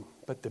come,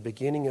 but the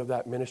beginning of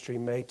that ministry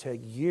may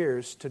take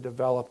years to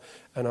develop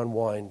and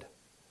unwind.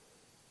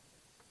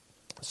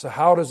 So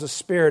how does the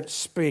Spirit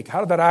speak?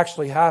 How did that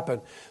actually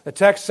happen? The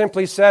text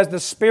simply says the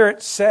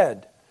Spirit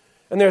said.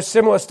 And there are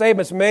similar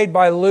statements made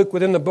by Luke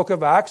within the book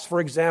of Acts. For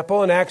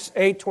example, in Acts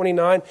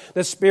 8:29,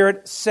 the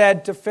Spirit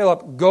said to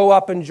Philip, go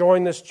up and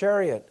join this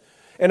chariot.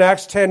 In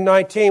Acts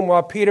 10:19,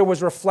 while Peter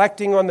was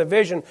reflecting on the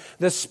vision,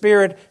 the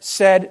Spirit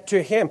said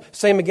to him.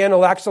 Same again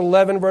in Acts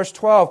 11, verse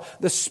 12.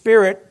 The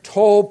Spirit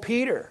told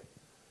Peter.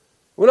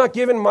 We're not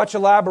given much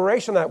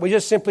elaboration on that. We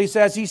just simply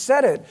says he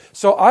said it.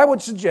 So I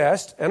would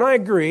suggest, and I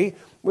agree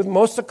with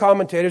most of the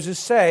commentators who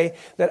say,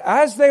 that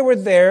as they were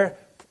there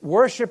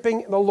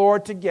worshiping the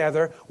Lord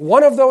together,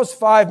 one of those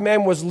 5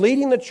 men was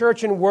leading the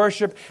church in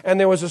worship, and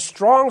there was a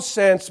strong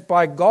sense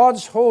by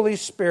God's Holy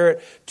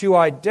Spirit to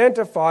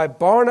identify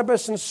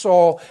Barnabas and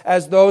Saul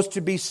as those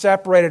to be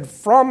separated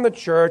from the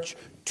church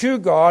to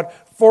God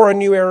for a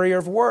new area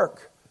of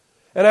work.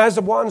 And as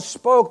the one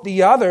spoke,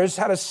 the others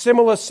had a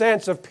similar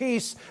sense of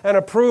peace and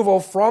approval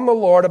from the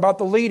Lord about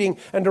the leading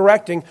and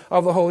directing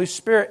of the Holy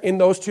Spirit in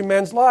those 2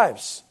 men's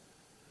lives.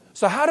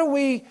 So how do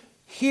we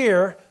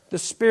hear the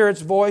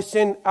Spirit's voice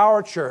in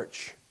our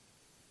church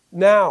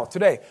now,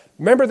 today?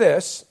 Remember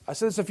this. I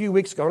said this a few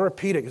weeks ago. I'm going to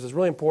repeat it because it's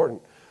really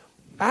important.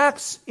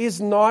 Acts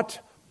is not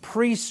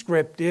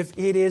prescriptive.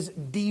 It is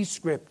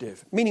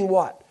descriptive. Meaning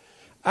what?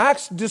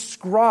 Acts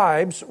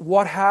describes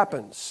what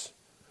happens.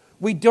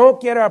 We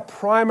don't get our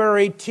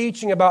primary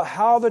teaching about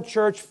how the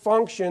church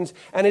functions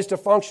and is to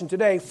function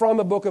today from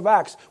the book of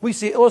Acts. We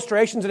see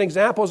illustrations and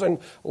examples and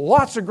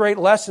lots of great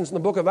lessons in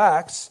the book of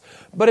Acts,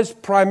 but it's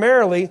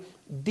primarily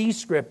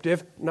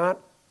descriptive,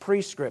 not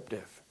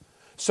prescriptive.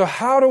 So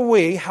how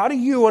do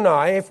you and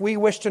I, if we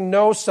wish to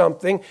know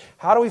something,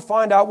 how do we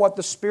find out what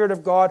the Spirit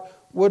of God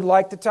would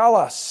like to tell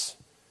us?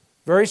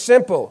 Very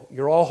simple.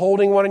 You're all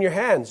holding one in your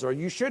hands, or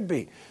you should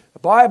be. The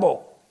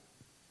Bible,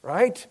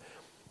 right?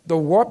 The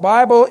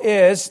Bible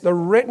is the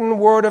written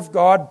Word of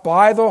God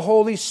by the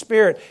Holy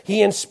Spirit.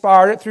 He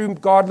inspired it through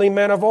godly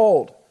men of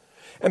old.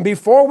 And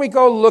before we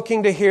go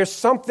looking to hear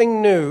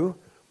something new,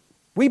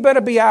 we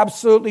better be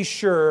absolutely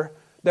sure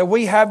that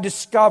we have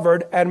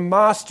discovered and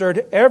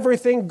mastered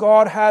everything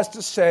God has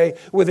to say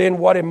within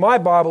what in my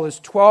Bible is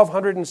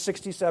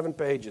 1,267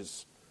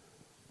 pages.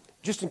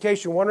 Just in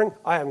case you're wondering,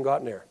 I haven't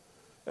gotten there.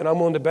 And I'm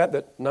willing to bet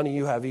that none of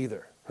you have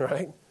either,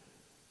 right?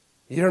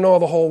 You don't know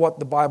what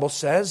the Bible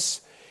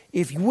says.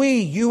 If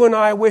you and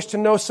I wish to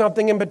know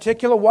something in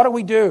particular, what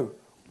do?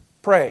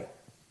 Pray,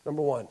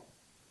 number 1.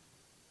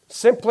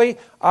 Simply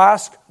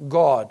ask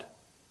God.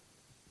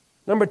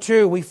 Number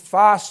 2, we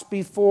fast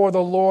before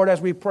the Lord as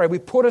we pray. We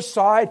put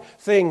aside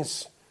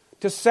things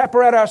to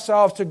separate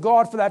ourselves to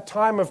God for that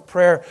time of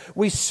prayer.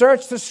 We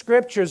search the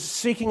Scriptures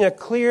seeking a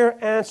clear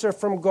answer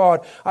from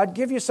God. I'd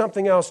give you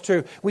something else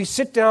too. We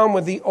sit down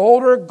with the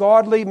older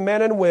godly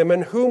men and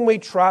women whom we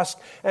trust,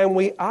 and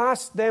we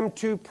ask them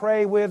to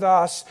pray with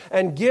us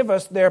and give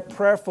us their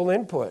prayerful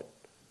input.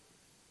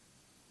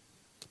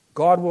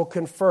 God will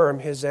confirm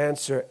His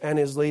answer and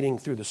His leading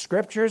through the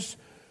Scriptures,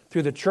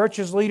 through the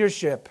church's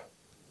leadership.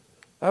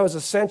 That was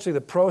essentially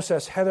the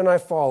process Heather and I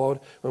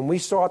followed when we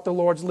sought the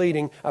Lord's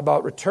leading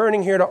about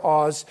returning here to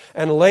Oz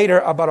and later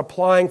about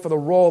applying for the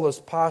role as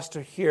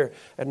pastor here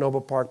at Noble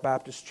Park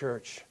Baptist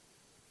Church.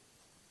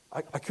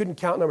 I couldn't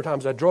count the number of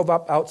times I drove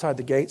up outside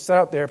the gate, sat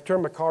out there,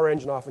 turned my car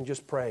engine off, and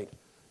just prayed.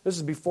 This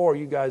is before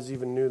you guys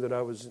even knew that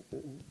I was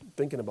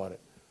thinking about it.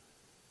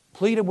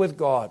 Pleaded with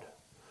God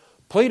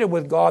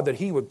that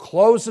He would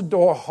close the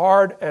door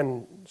hard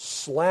and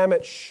slam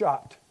it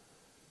shut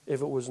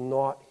if it was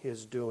not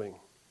His doing.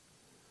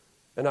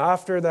 And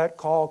after that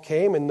call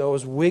came, in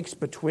those weeks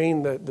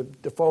between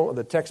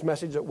the text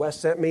message that Wes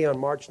sent me on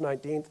March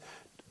 19th,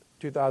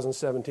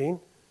 2017,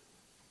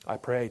 I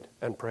prayed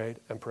and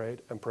prayed and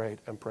prayed and prayed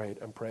and prayed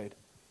and prayed.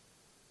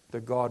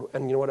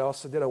 And you know what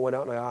else I did? I went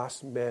out and I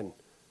asked men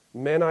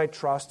I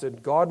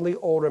trusted, godly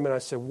older men. I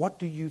said, what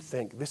do you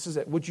think? This is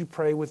it. Would you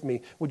pray with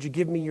me? Would you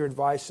give me your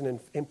advice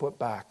and input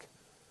back?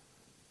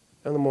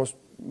 And the most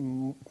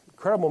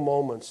incredible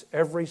moments,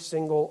 every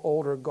single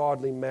older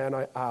godly man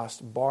I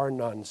asked, bar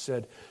none,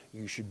 said,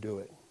 you should do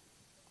it.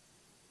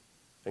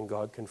 And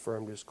God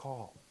confirmed His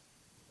call.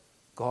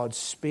 God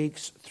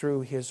speaks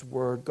through His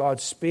Word.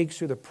 God speaks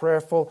through the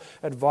prayerful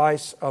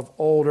advice of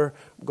older,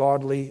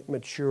 godly,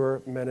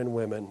 mature men and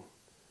women.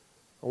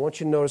 I want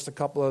you to notice a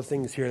couple of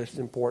things here that's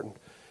important.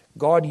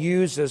 God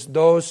uses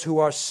those who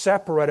are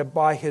separated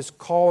by His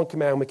call and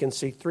command. We can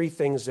see three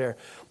things there.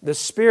 The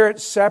Spirit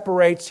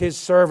separates His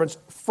servants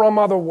from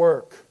other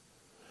work.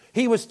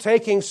 He was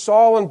taking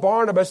Saul and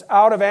Barnabas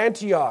out of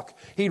Antioch.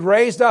 He'd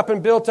raised up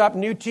and built up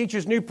new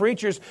teachers, new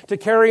preachers to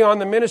carry on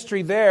the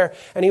ministry there.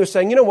 And He was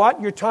saying, you know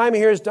what? Your time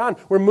here is done.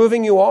 We're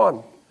moving you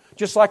on.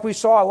 Just like we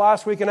saw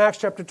last week in Acts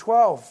chapter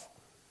 12.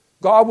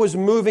 God was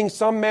moving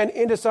some men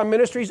into some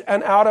ministries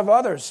and out of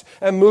others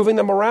and moving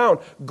them around.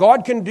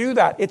 God can do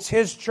that. It's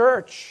His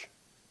church.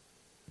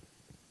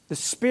 The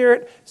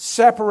Spirit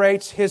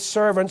separates His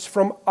servants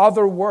from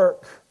other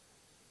work.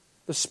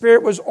 The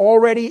Spirit was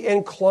already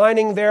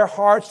inclining their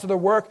hearts to the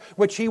work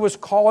which He was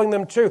calling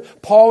them to.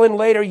 Paul in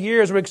later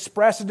years would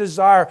express a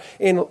desire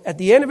at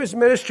the end of his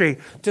ministry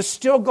to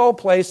still go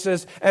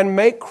places and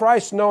make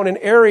Christ known in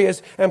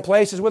areas and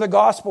places where the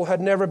gospel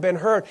had never been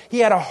heard. He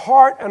had a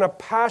heart and a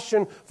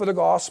passion for the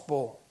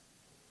gospel.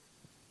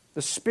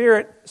 The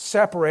Spirit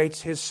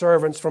separates His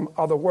servants from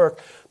other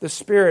work. The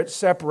Spirit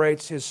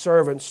separates His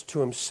servants to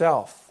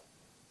Himself.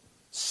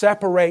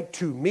 Separate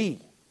to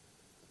me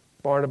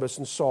Barnabas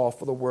and Saul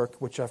for the work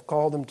which I've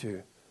called them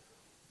to.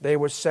 They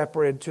were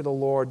separated to the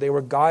Lord. They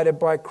were guided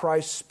by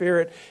Christ's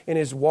Spirit in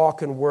His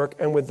walk and work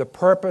and with the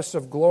purpose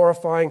of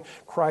glorifying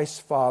Christ's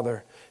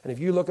Father. And if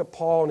you look at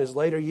Paul in his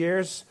later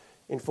years,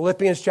 in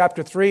Philippians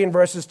chapter 3 and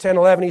verses 10 and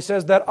 11, he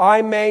says, that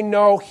I may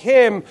know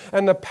Him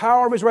and the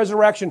power of His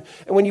resurrection.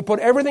 And when you put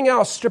everything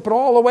else, strip it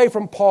all away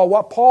from Paul,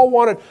 what Paul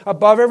wanted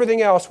above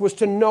everything else was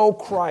to know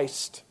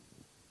Christ.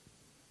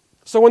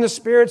 So when the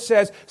Spirit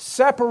says,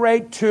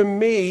 separate to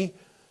me,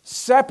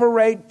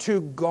 separate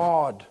to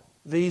God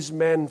these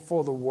men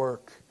for the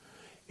work.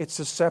 It's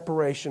a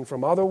separation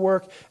from other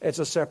work. It's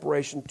a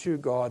separation to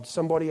God.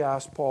 Somebody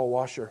asked Paul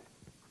Washer.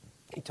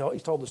 He's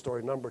told the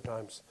story a number of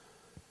times.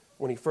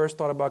 When he first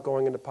thought about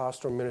going into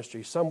pastoral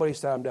ministry, somebody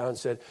sat him down and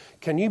said,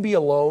 can you be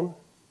alone?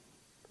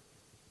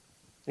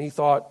 And he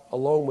thought,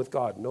 alone with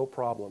God, no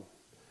problem.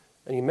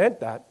 And he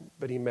meant that,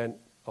 but he meant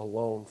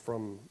alone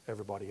from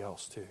everybody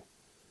else too.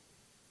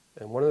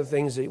 And one of the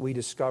things that we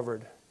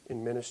discovered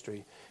in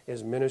ministry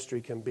is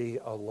ministry can be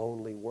a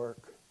lonely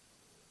work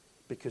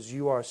because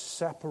you are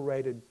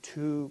separated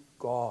to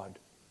God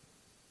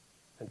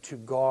and to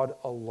God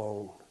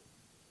alone.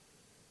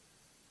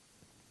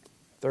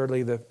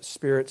 Thirdly, the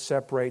Spirit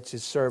separates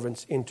His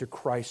servants into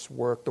Christ's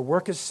work. The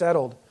work is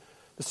settled.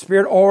 The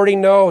Spirit already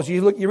knows.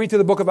 You read through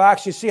the book of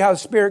Acts, you see how the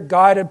Spirit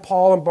guided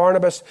Paul and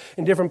Barnabas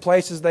in different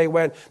places they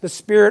went. The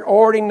Spirit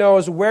already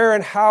knows where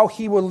and how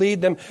He will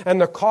lead them and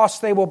the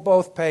cost they will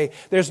both pay.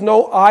 There's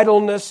no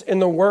idleness in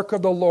the work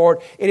of the Lord.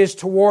 It is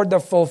toward the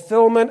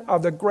fulfillment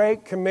of the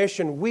Great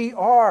Commission. We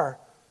are,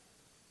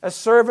 as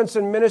servants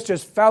and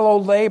ministers, fellow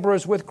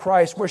laborers with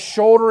Christ. We're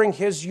shouldering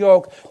His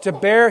yoke to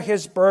bear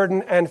His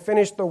burden and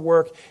finish the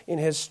work in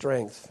His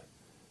strength.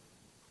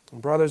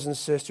 Brothers and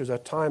sisters, our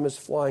time is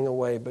flying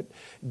away, but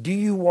do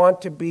you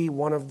want to be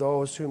one of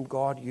those whom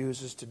God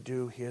uses to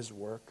do His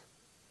work?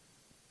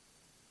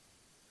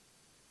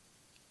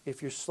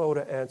 If you're slow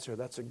to answer,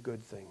 that's a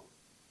good thing.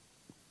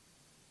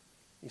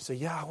 You say,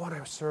 yeah, I want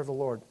to serve the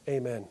Lord.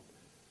 Amen.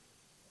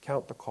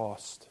 Count the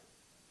cost,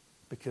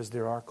 because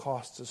there are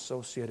costs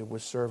associated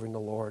with serving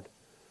the Lord.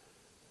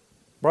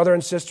 Brother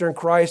and sister in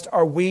Christ,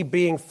 are we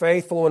being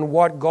faithful in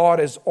what God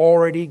has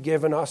already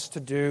given us to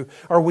do?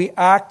 Are we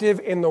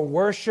active in the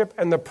worship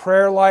and the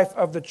prayer life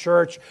of the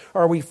church?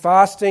 Are we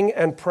fasting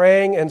and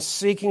praying and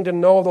seeking to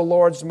know the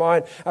Lord's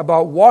mind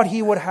about what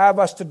He would have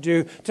us to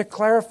do, to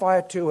clarify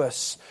it to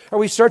us? Are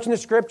we searching the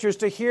Scriptures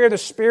to hear the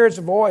Spirit's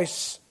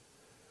voice?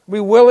 Are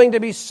we willing to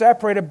be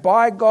separated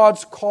by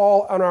God's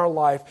call on our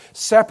life,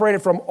 separated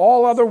from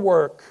all other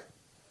work,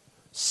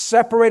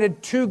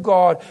 separated to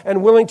God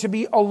and willing to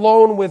be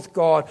alone with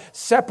God,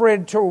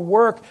 separated to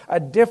work a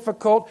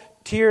difficult,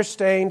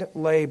 tear-stained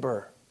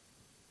labor?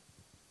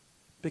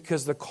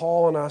 Because the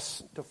call on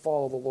us to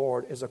follow the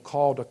Lord is a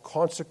call to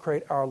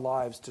consecrate our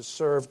lives to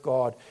serve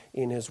God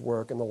in His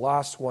work. And the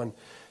last one,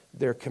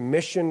 they're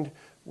commissioned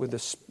with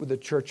the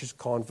church's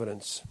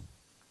confidence.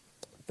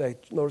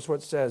 Notice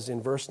what it says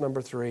in verse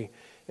number 3.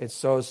 It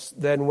says,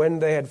 then when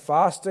they had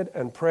fasted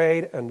and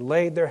prayed and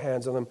laid their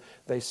hands on them,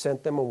 they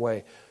sent them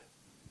away.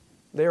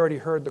 They already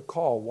heard the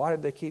call. Why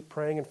did they keep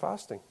praying and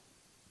fasting?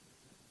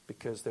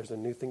 Because there's a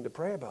new thing to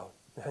pray about.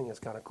 I think it's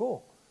kind of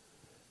cool.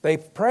 They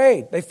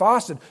prayed. They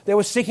fasted. They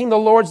were seeking the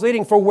Lord's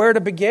leading for where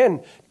to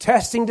begin,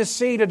 testing to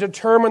see, to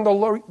determine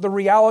the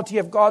reality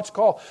of God's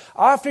call.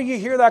 After you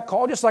hear that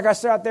call, just like I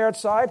sat there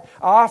outside,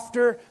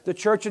 after the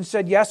church had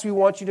said, yes, we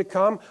want you to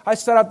come, I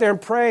sat out there and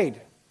prayed.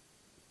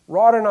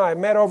 Rod and I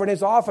met over in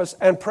his office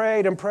and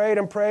prayed and prayed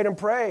and prayed and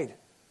prayed.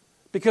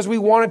 Because we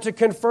wanted to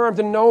confirm,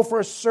 to know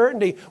for a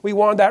certainty. We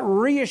wanted that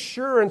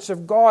reassurance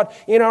of God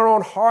in our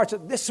own hearts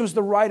that this was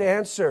the right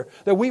answer.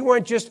 That we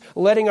weren't just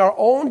letting our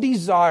own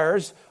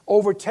desires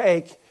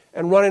overtake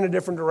and run in a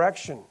different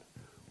direction.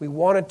 We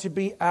wanted to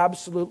be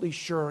absolutely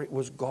sure it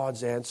was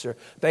God's answer.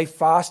 They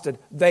fasted.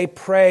 They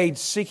prayed,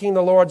 seeking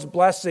the Lord's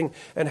blessing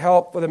and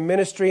help for the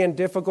ministry and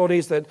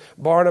difficulties that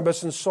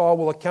Barnabas and Saul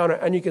will encounter.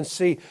 And you can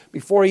see,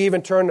 before you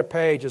even turn the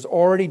page, there's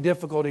already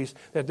difficulties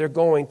that they're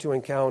going to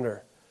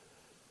encounter.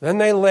 Then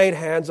they laid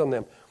hands on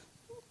them.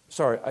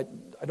 Sorry,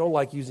 I don't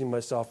like using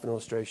myself in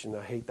illustration.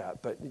 I hate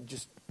that, but it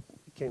just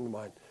came to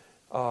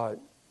mind.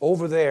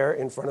 Over there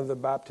in front of the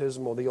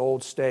baptismal, the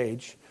old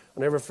stage,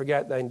 I'll never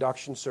forget the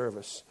induction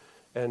service.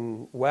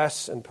 And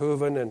Wes and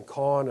Pooven and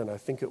Con, and I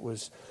think it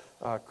was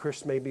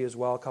Chris maybe as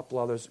well, a couple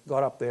others,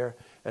 got up there,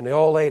 and they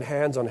all laid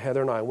hands on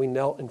Heather and I. We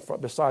knelt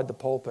beside the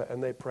pulpit,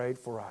 and they prayed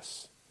for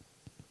us.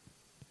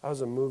 That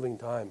was a moving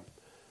time.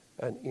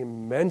 An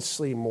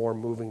immensely more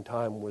moving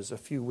time was a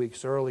few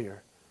weeks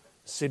earlier,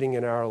 sitting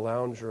in our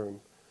lounge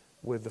room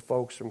with the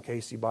folks from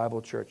Casey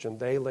Bible Church, and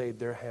they laid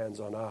their hands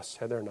on us,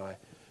 Heather and I,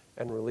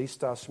 and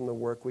released us from the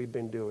work we'd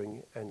been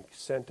doing and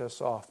sent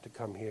us off to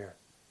come here.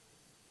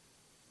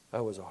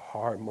 That was a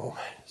hard moment.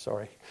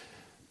 Sorry.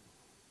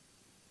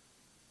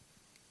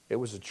 It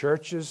was the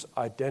church's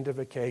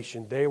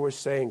identification. They were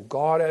saying,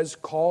 God has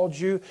called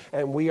you,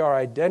 and we are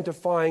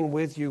identifying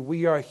with you.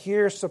 We are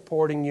here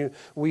supporting you.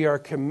 We are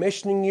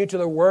commissioning you to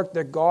the work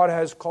that God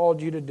has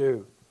called you to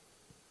do.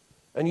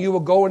 And you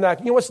will go in that.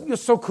 You know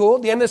what's so cool?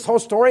 At the end of this whole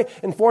story,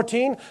 in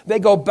 14, they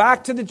go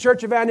back to the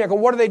church of Antioch, and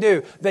what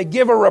do? They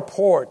give a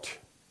report.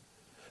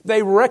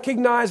 They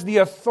recognized the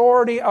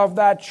authority of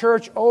that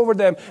church over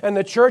them, and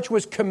the church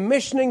was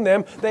commissioning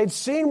them. They'd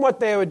seen what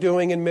they were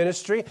doing in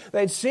ministry.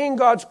 They'd seen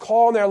God's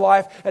call in their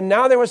life, and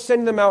now they were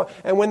sending them out.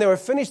 And when they were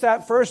finished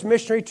that first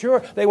missionary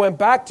tour, they went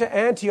back to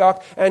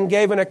Antioch and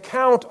gave an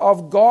account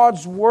of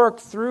God's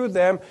work through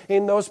them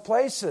in those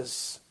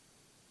places.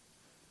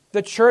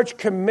 The church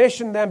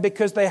commissioned them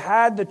because they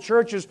had the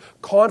church's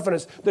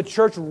confidence. The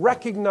church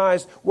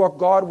recognized what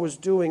God was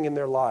doing in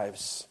their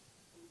lives.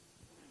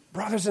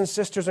 Brothers and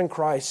sisters in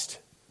Christ,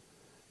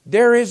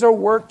 there is a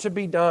work to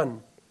be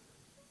done.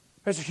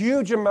 There's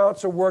huge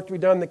amounts of work to be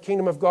done in the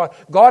kingdom of God.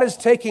 God is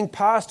taking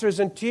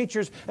pastors and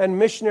teachers and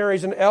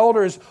missionaries and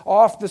elders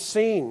off the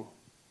scene.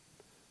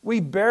 We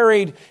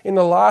buried in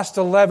the last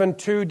 11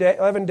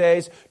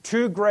 days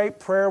 2 great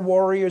prayer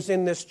warriors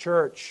in this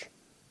church.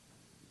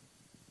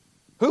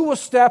 Who will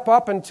step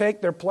up and take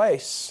their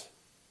place?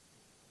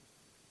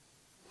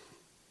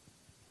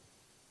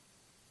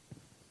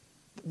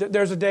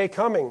 There's a day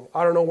coming.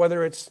 I don't know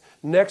whether it's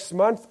next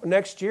month,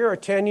 next year, or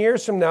 10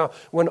 years from now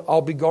when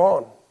I'll be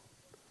gone.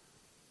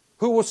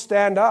 Who will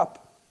stand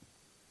up?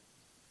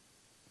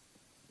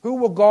 Who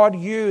will God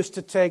use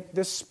to take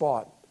this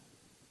spot?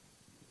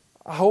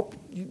 I hope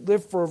you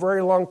live for a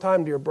very long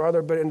time, dear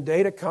brother, but in a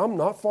day to come,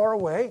 not far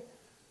away,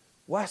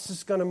 Wes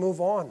is going to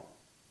move on.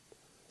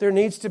 There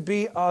needs to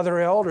be other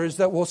elders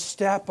that will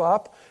step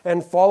up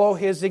and follow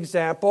his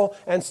example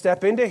and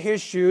step into his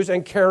shoes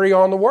and carry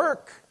on the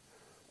work.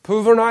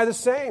 Poover and I the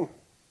same.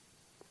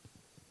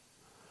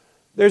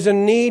 There's a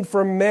need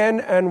for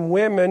men and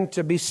women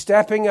to be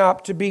stepping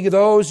up, to be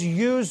those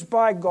used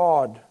by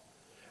God.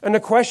 And the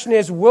question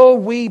is, will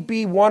we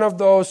be one of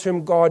those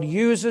whom God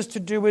uses to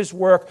do His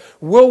work?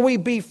 Will we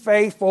be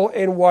faithful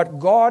in what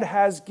God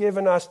has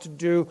given us to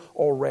do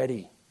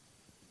already?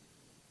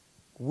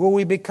 Will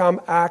we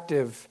become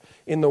active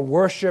in the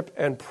worship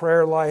and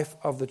prayer life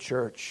of the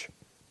church?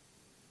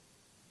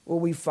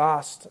 Will we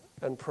fast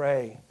and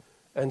pray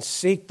and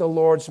seek the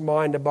Lord's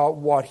mind about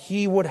what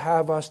He would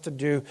have us to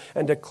do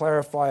and to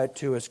clarify it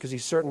to us, because He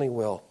certainly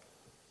will.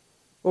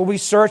 Will we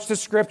search the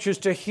Scriptures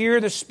to hear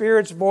the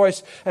Spirit's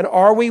voice, and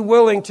are we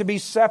willing to be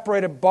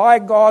separated by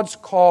God's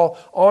call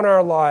on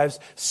our lives,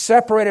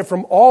 separated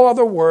from all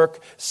other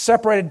work,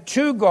 separated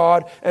to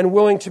God, and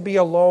willing to be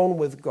alone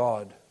with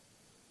God?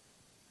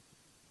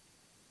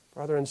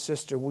 Brother and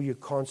sister, will you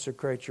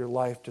consecrate your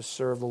life to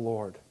serve the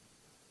Lord?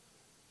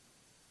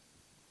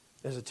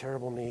 There's a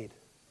terrible need.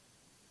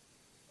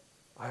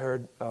 I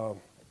heard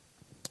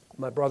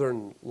my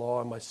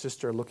brother-in-law and my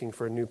sister are looking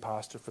for a new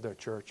pastor for their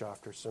church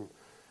after some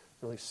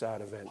really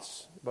sad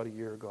events about a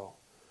year ago.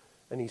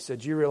 And he said,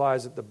 "Do you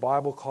realize that the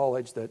Bible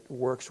college that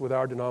works with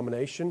our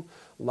denomination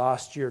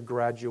last year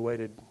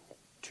graduated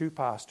 2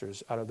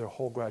 pastors out of their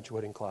whole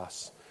graduating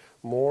class?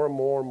 More and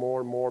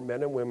more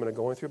men and women are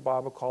going through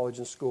Bible college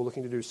and school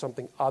looking to do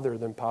something other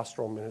than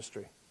pastoral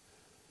ministry."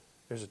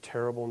 There's a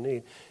terrible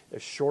need.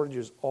 There's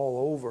shortages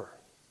all over.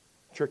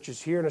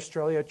 Churches here in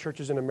Australia,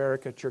 churches in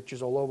America,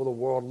 churches all over the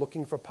world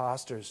looking for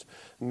pastors,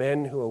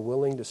 men who are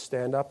willing to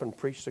stand up and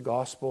preach the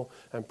gospel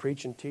and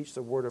preach and teach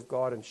the Word of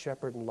God and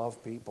shepherd and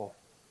love people.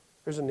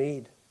 There's a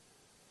need.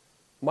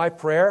 My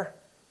prayer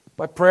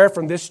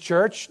from this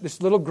church, this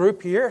little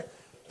group here,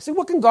 I say,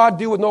 what can God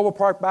do with Noble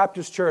Park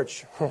Baptist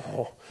Church?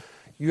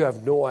 You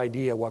have no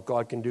idea what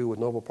God can do with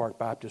Noble Park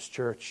Baptist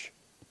Church.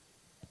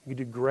 You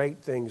do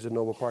great things at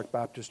Noble Park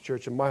Baptist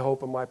Church, and my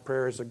hope and my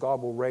prayer is that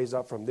God will raise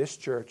up from this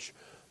church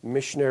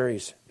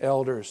missionaries,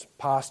 elders,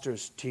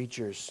 pastors,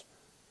 teachers,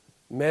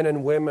 men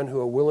and women who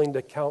are willing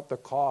to count the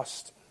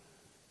cost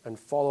and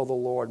follow the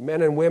Lord,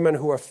 men and women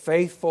who are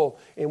faithful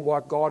in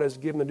what God has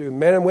given them to do,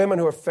 men and women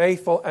who are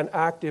faithful and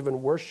active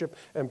in worship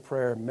and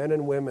prayer, men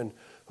and women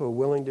who are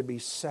willing to be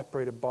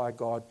separated by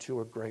God to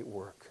a great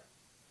work.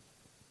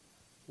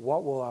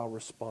 What will our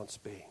response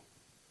be?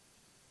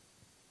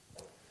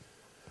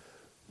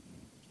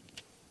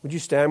 Would you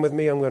stand with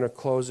me? I'm going to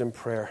close in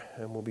prayer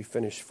and we'll be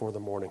finished for the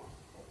morning.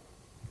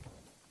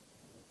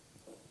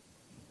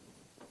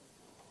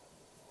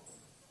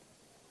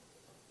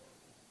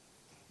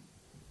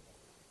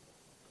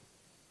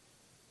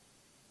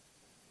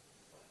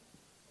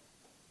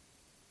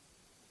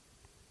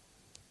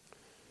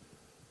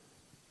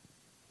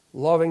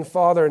 Loving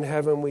Father in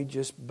heaven, we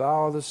just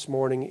bow this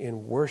morning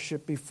in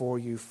worship before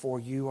you, for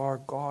you are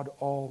God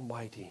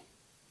Almighty.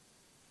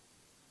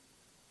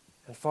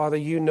 And Father,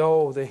 you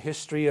know the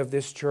history of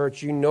this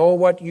church. You know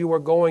what you are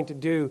going to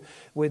do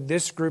with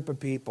this group of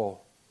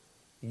people,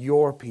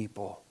 your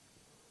people.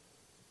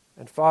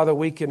 And Father,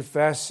 we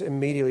confess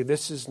immediately,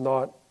 this is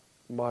not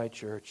my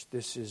church,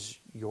 this is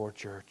your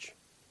church.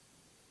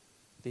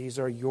 These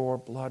are your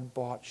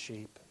blood-bought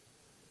sheep.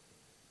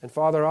 And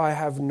Father, I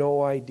have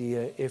no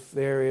idea if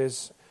there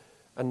is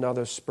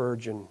another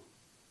Spurgeon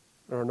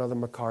or another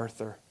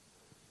MacArthur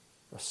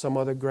or some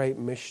other great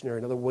missionary,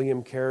 another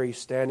William Carey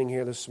standing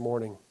here this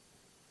morning.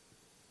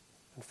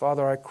 And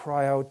Father, I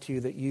cry out to you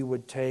that you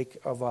would take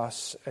of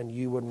us and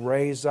you would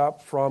raise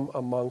up from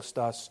amongst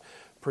us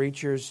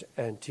preachers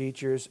and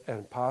teachers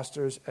and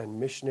pastors and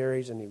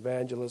missionaries and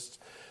evangelists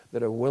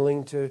that are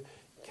willing to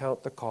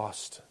count the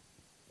cost,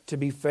 to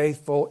be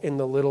faithful in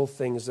the little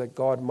things that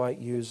God might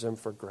use them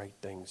for great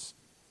things.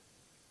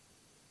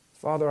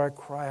 Father, I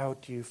cry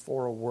out to you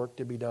for a work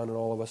to be done in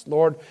all of us.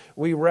 Lord,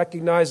 we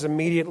recognize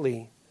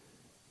immediately,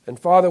 and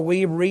Father,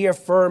 we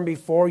reaffirm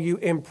before you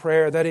in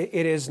prayer that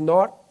it is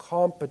not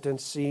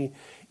competency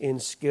in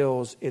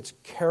skills, it's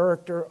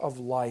character of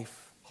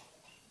life.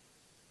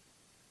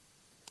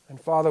 And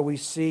Father, we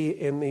see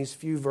in these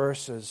few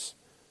verses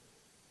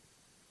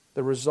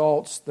the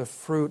results, the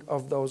fruit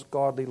of those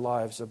godly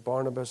lives of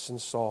Barnabas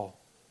and Saul.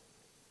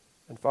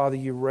 And Father,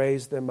 you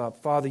raised them up.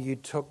 Father, you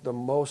took the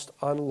most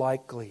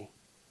unlikely.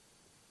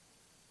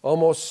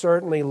 Almost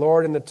certainly,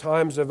 Lord, in the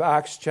times of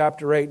Acts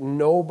chapter 8,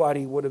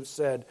 nobody would have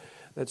said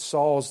that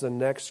Saul's the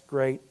next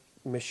great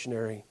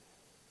missionary.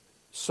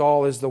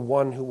 Saul is the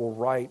one who will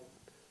write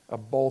a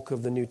bulk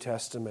of the New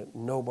Testament.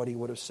 Nobody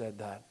would have said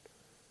that.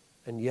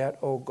 And yet,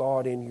 oh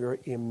God, in your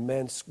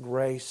immense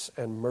grace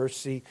and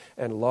mercy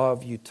and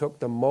love, you took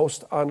the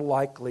most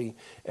unlikely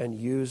and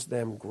used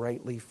them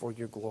greatly for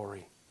your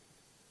glory.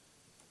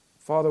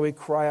 Father, we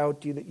cry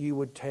out to you that you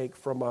would take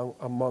from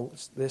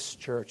amongst this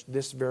church,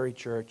 this very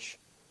church,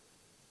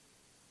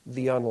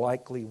 the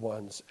unlikely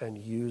ones and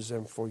use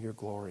them for your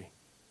glory.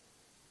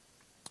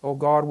 Oh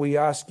God, we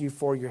ask you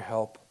for your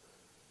help.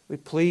 We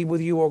plead with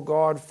you, oh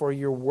God, for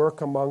your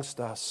work amongst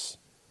us.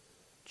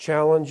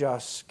 Challenge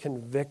us,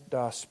 convict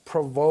us,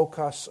 provoke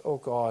us, O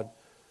God,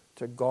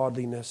 to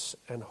godliness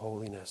and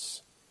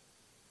holiness.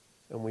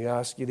 And we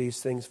ask you these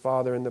things,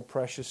 Father, in the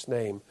precious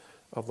name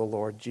of the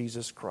Lord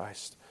Jesus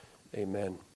Christ. Amen.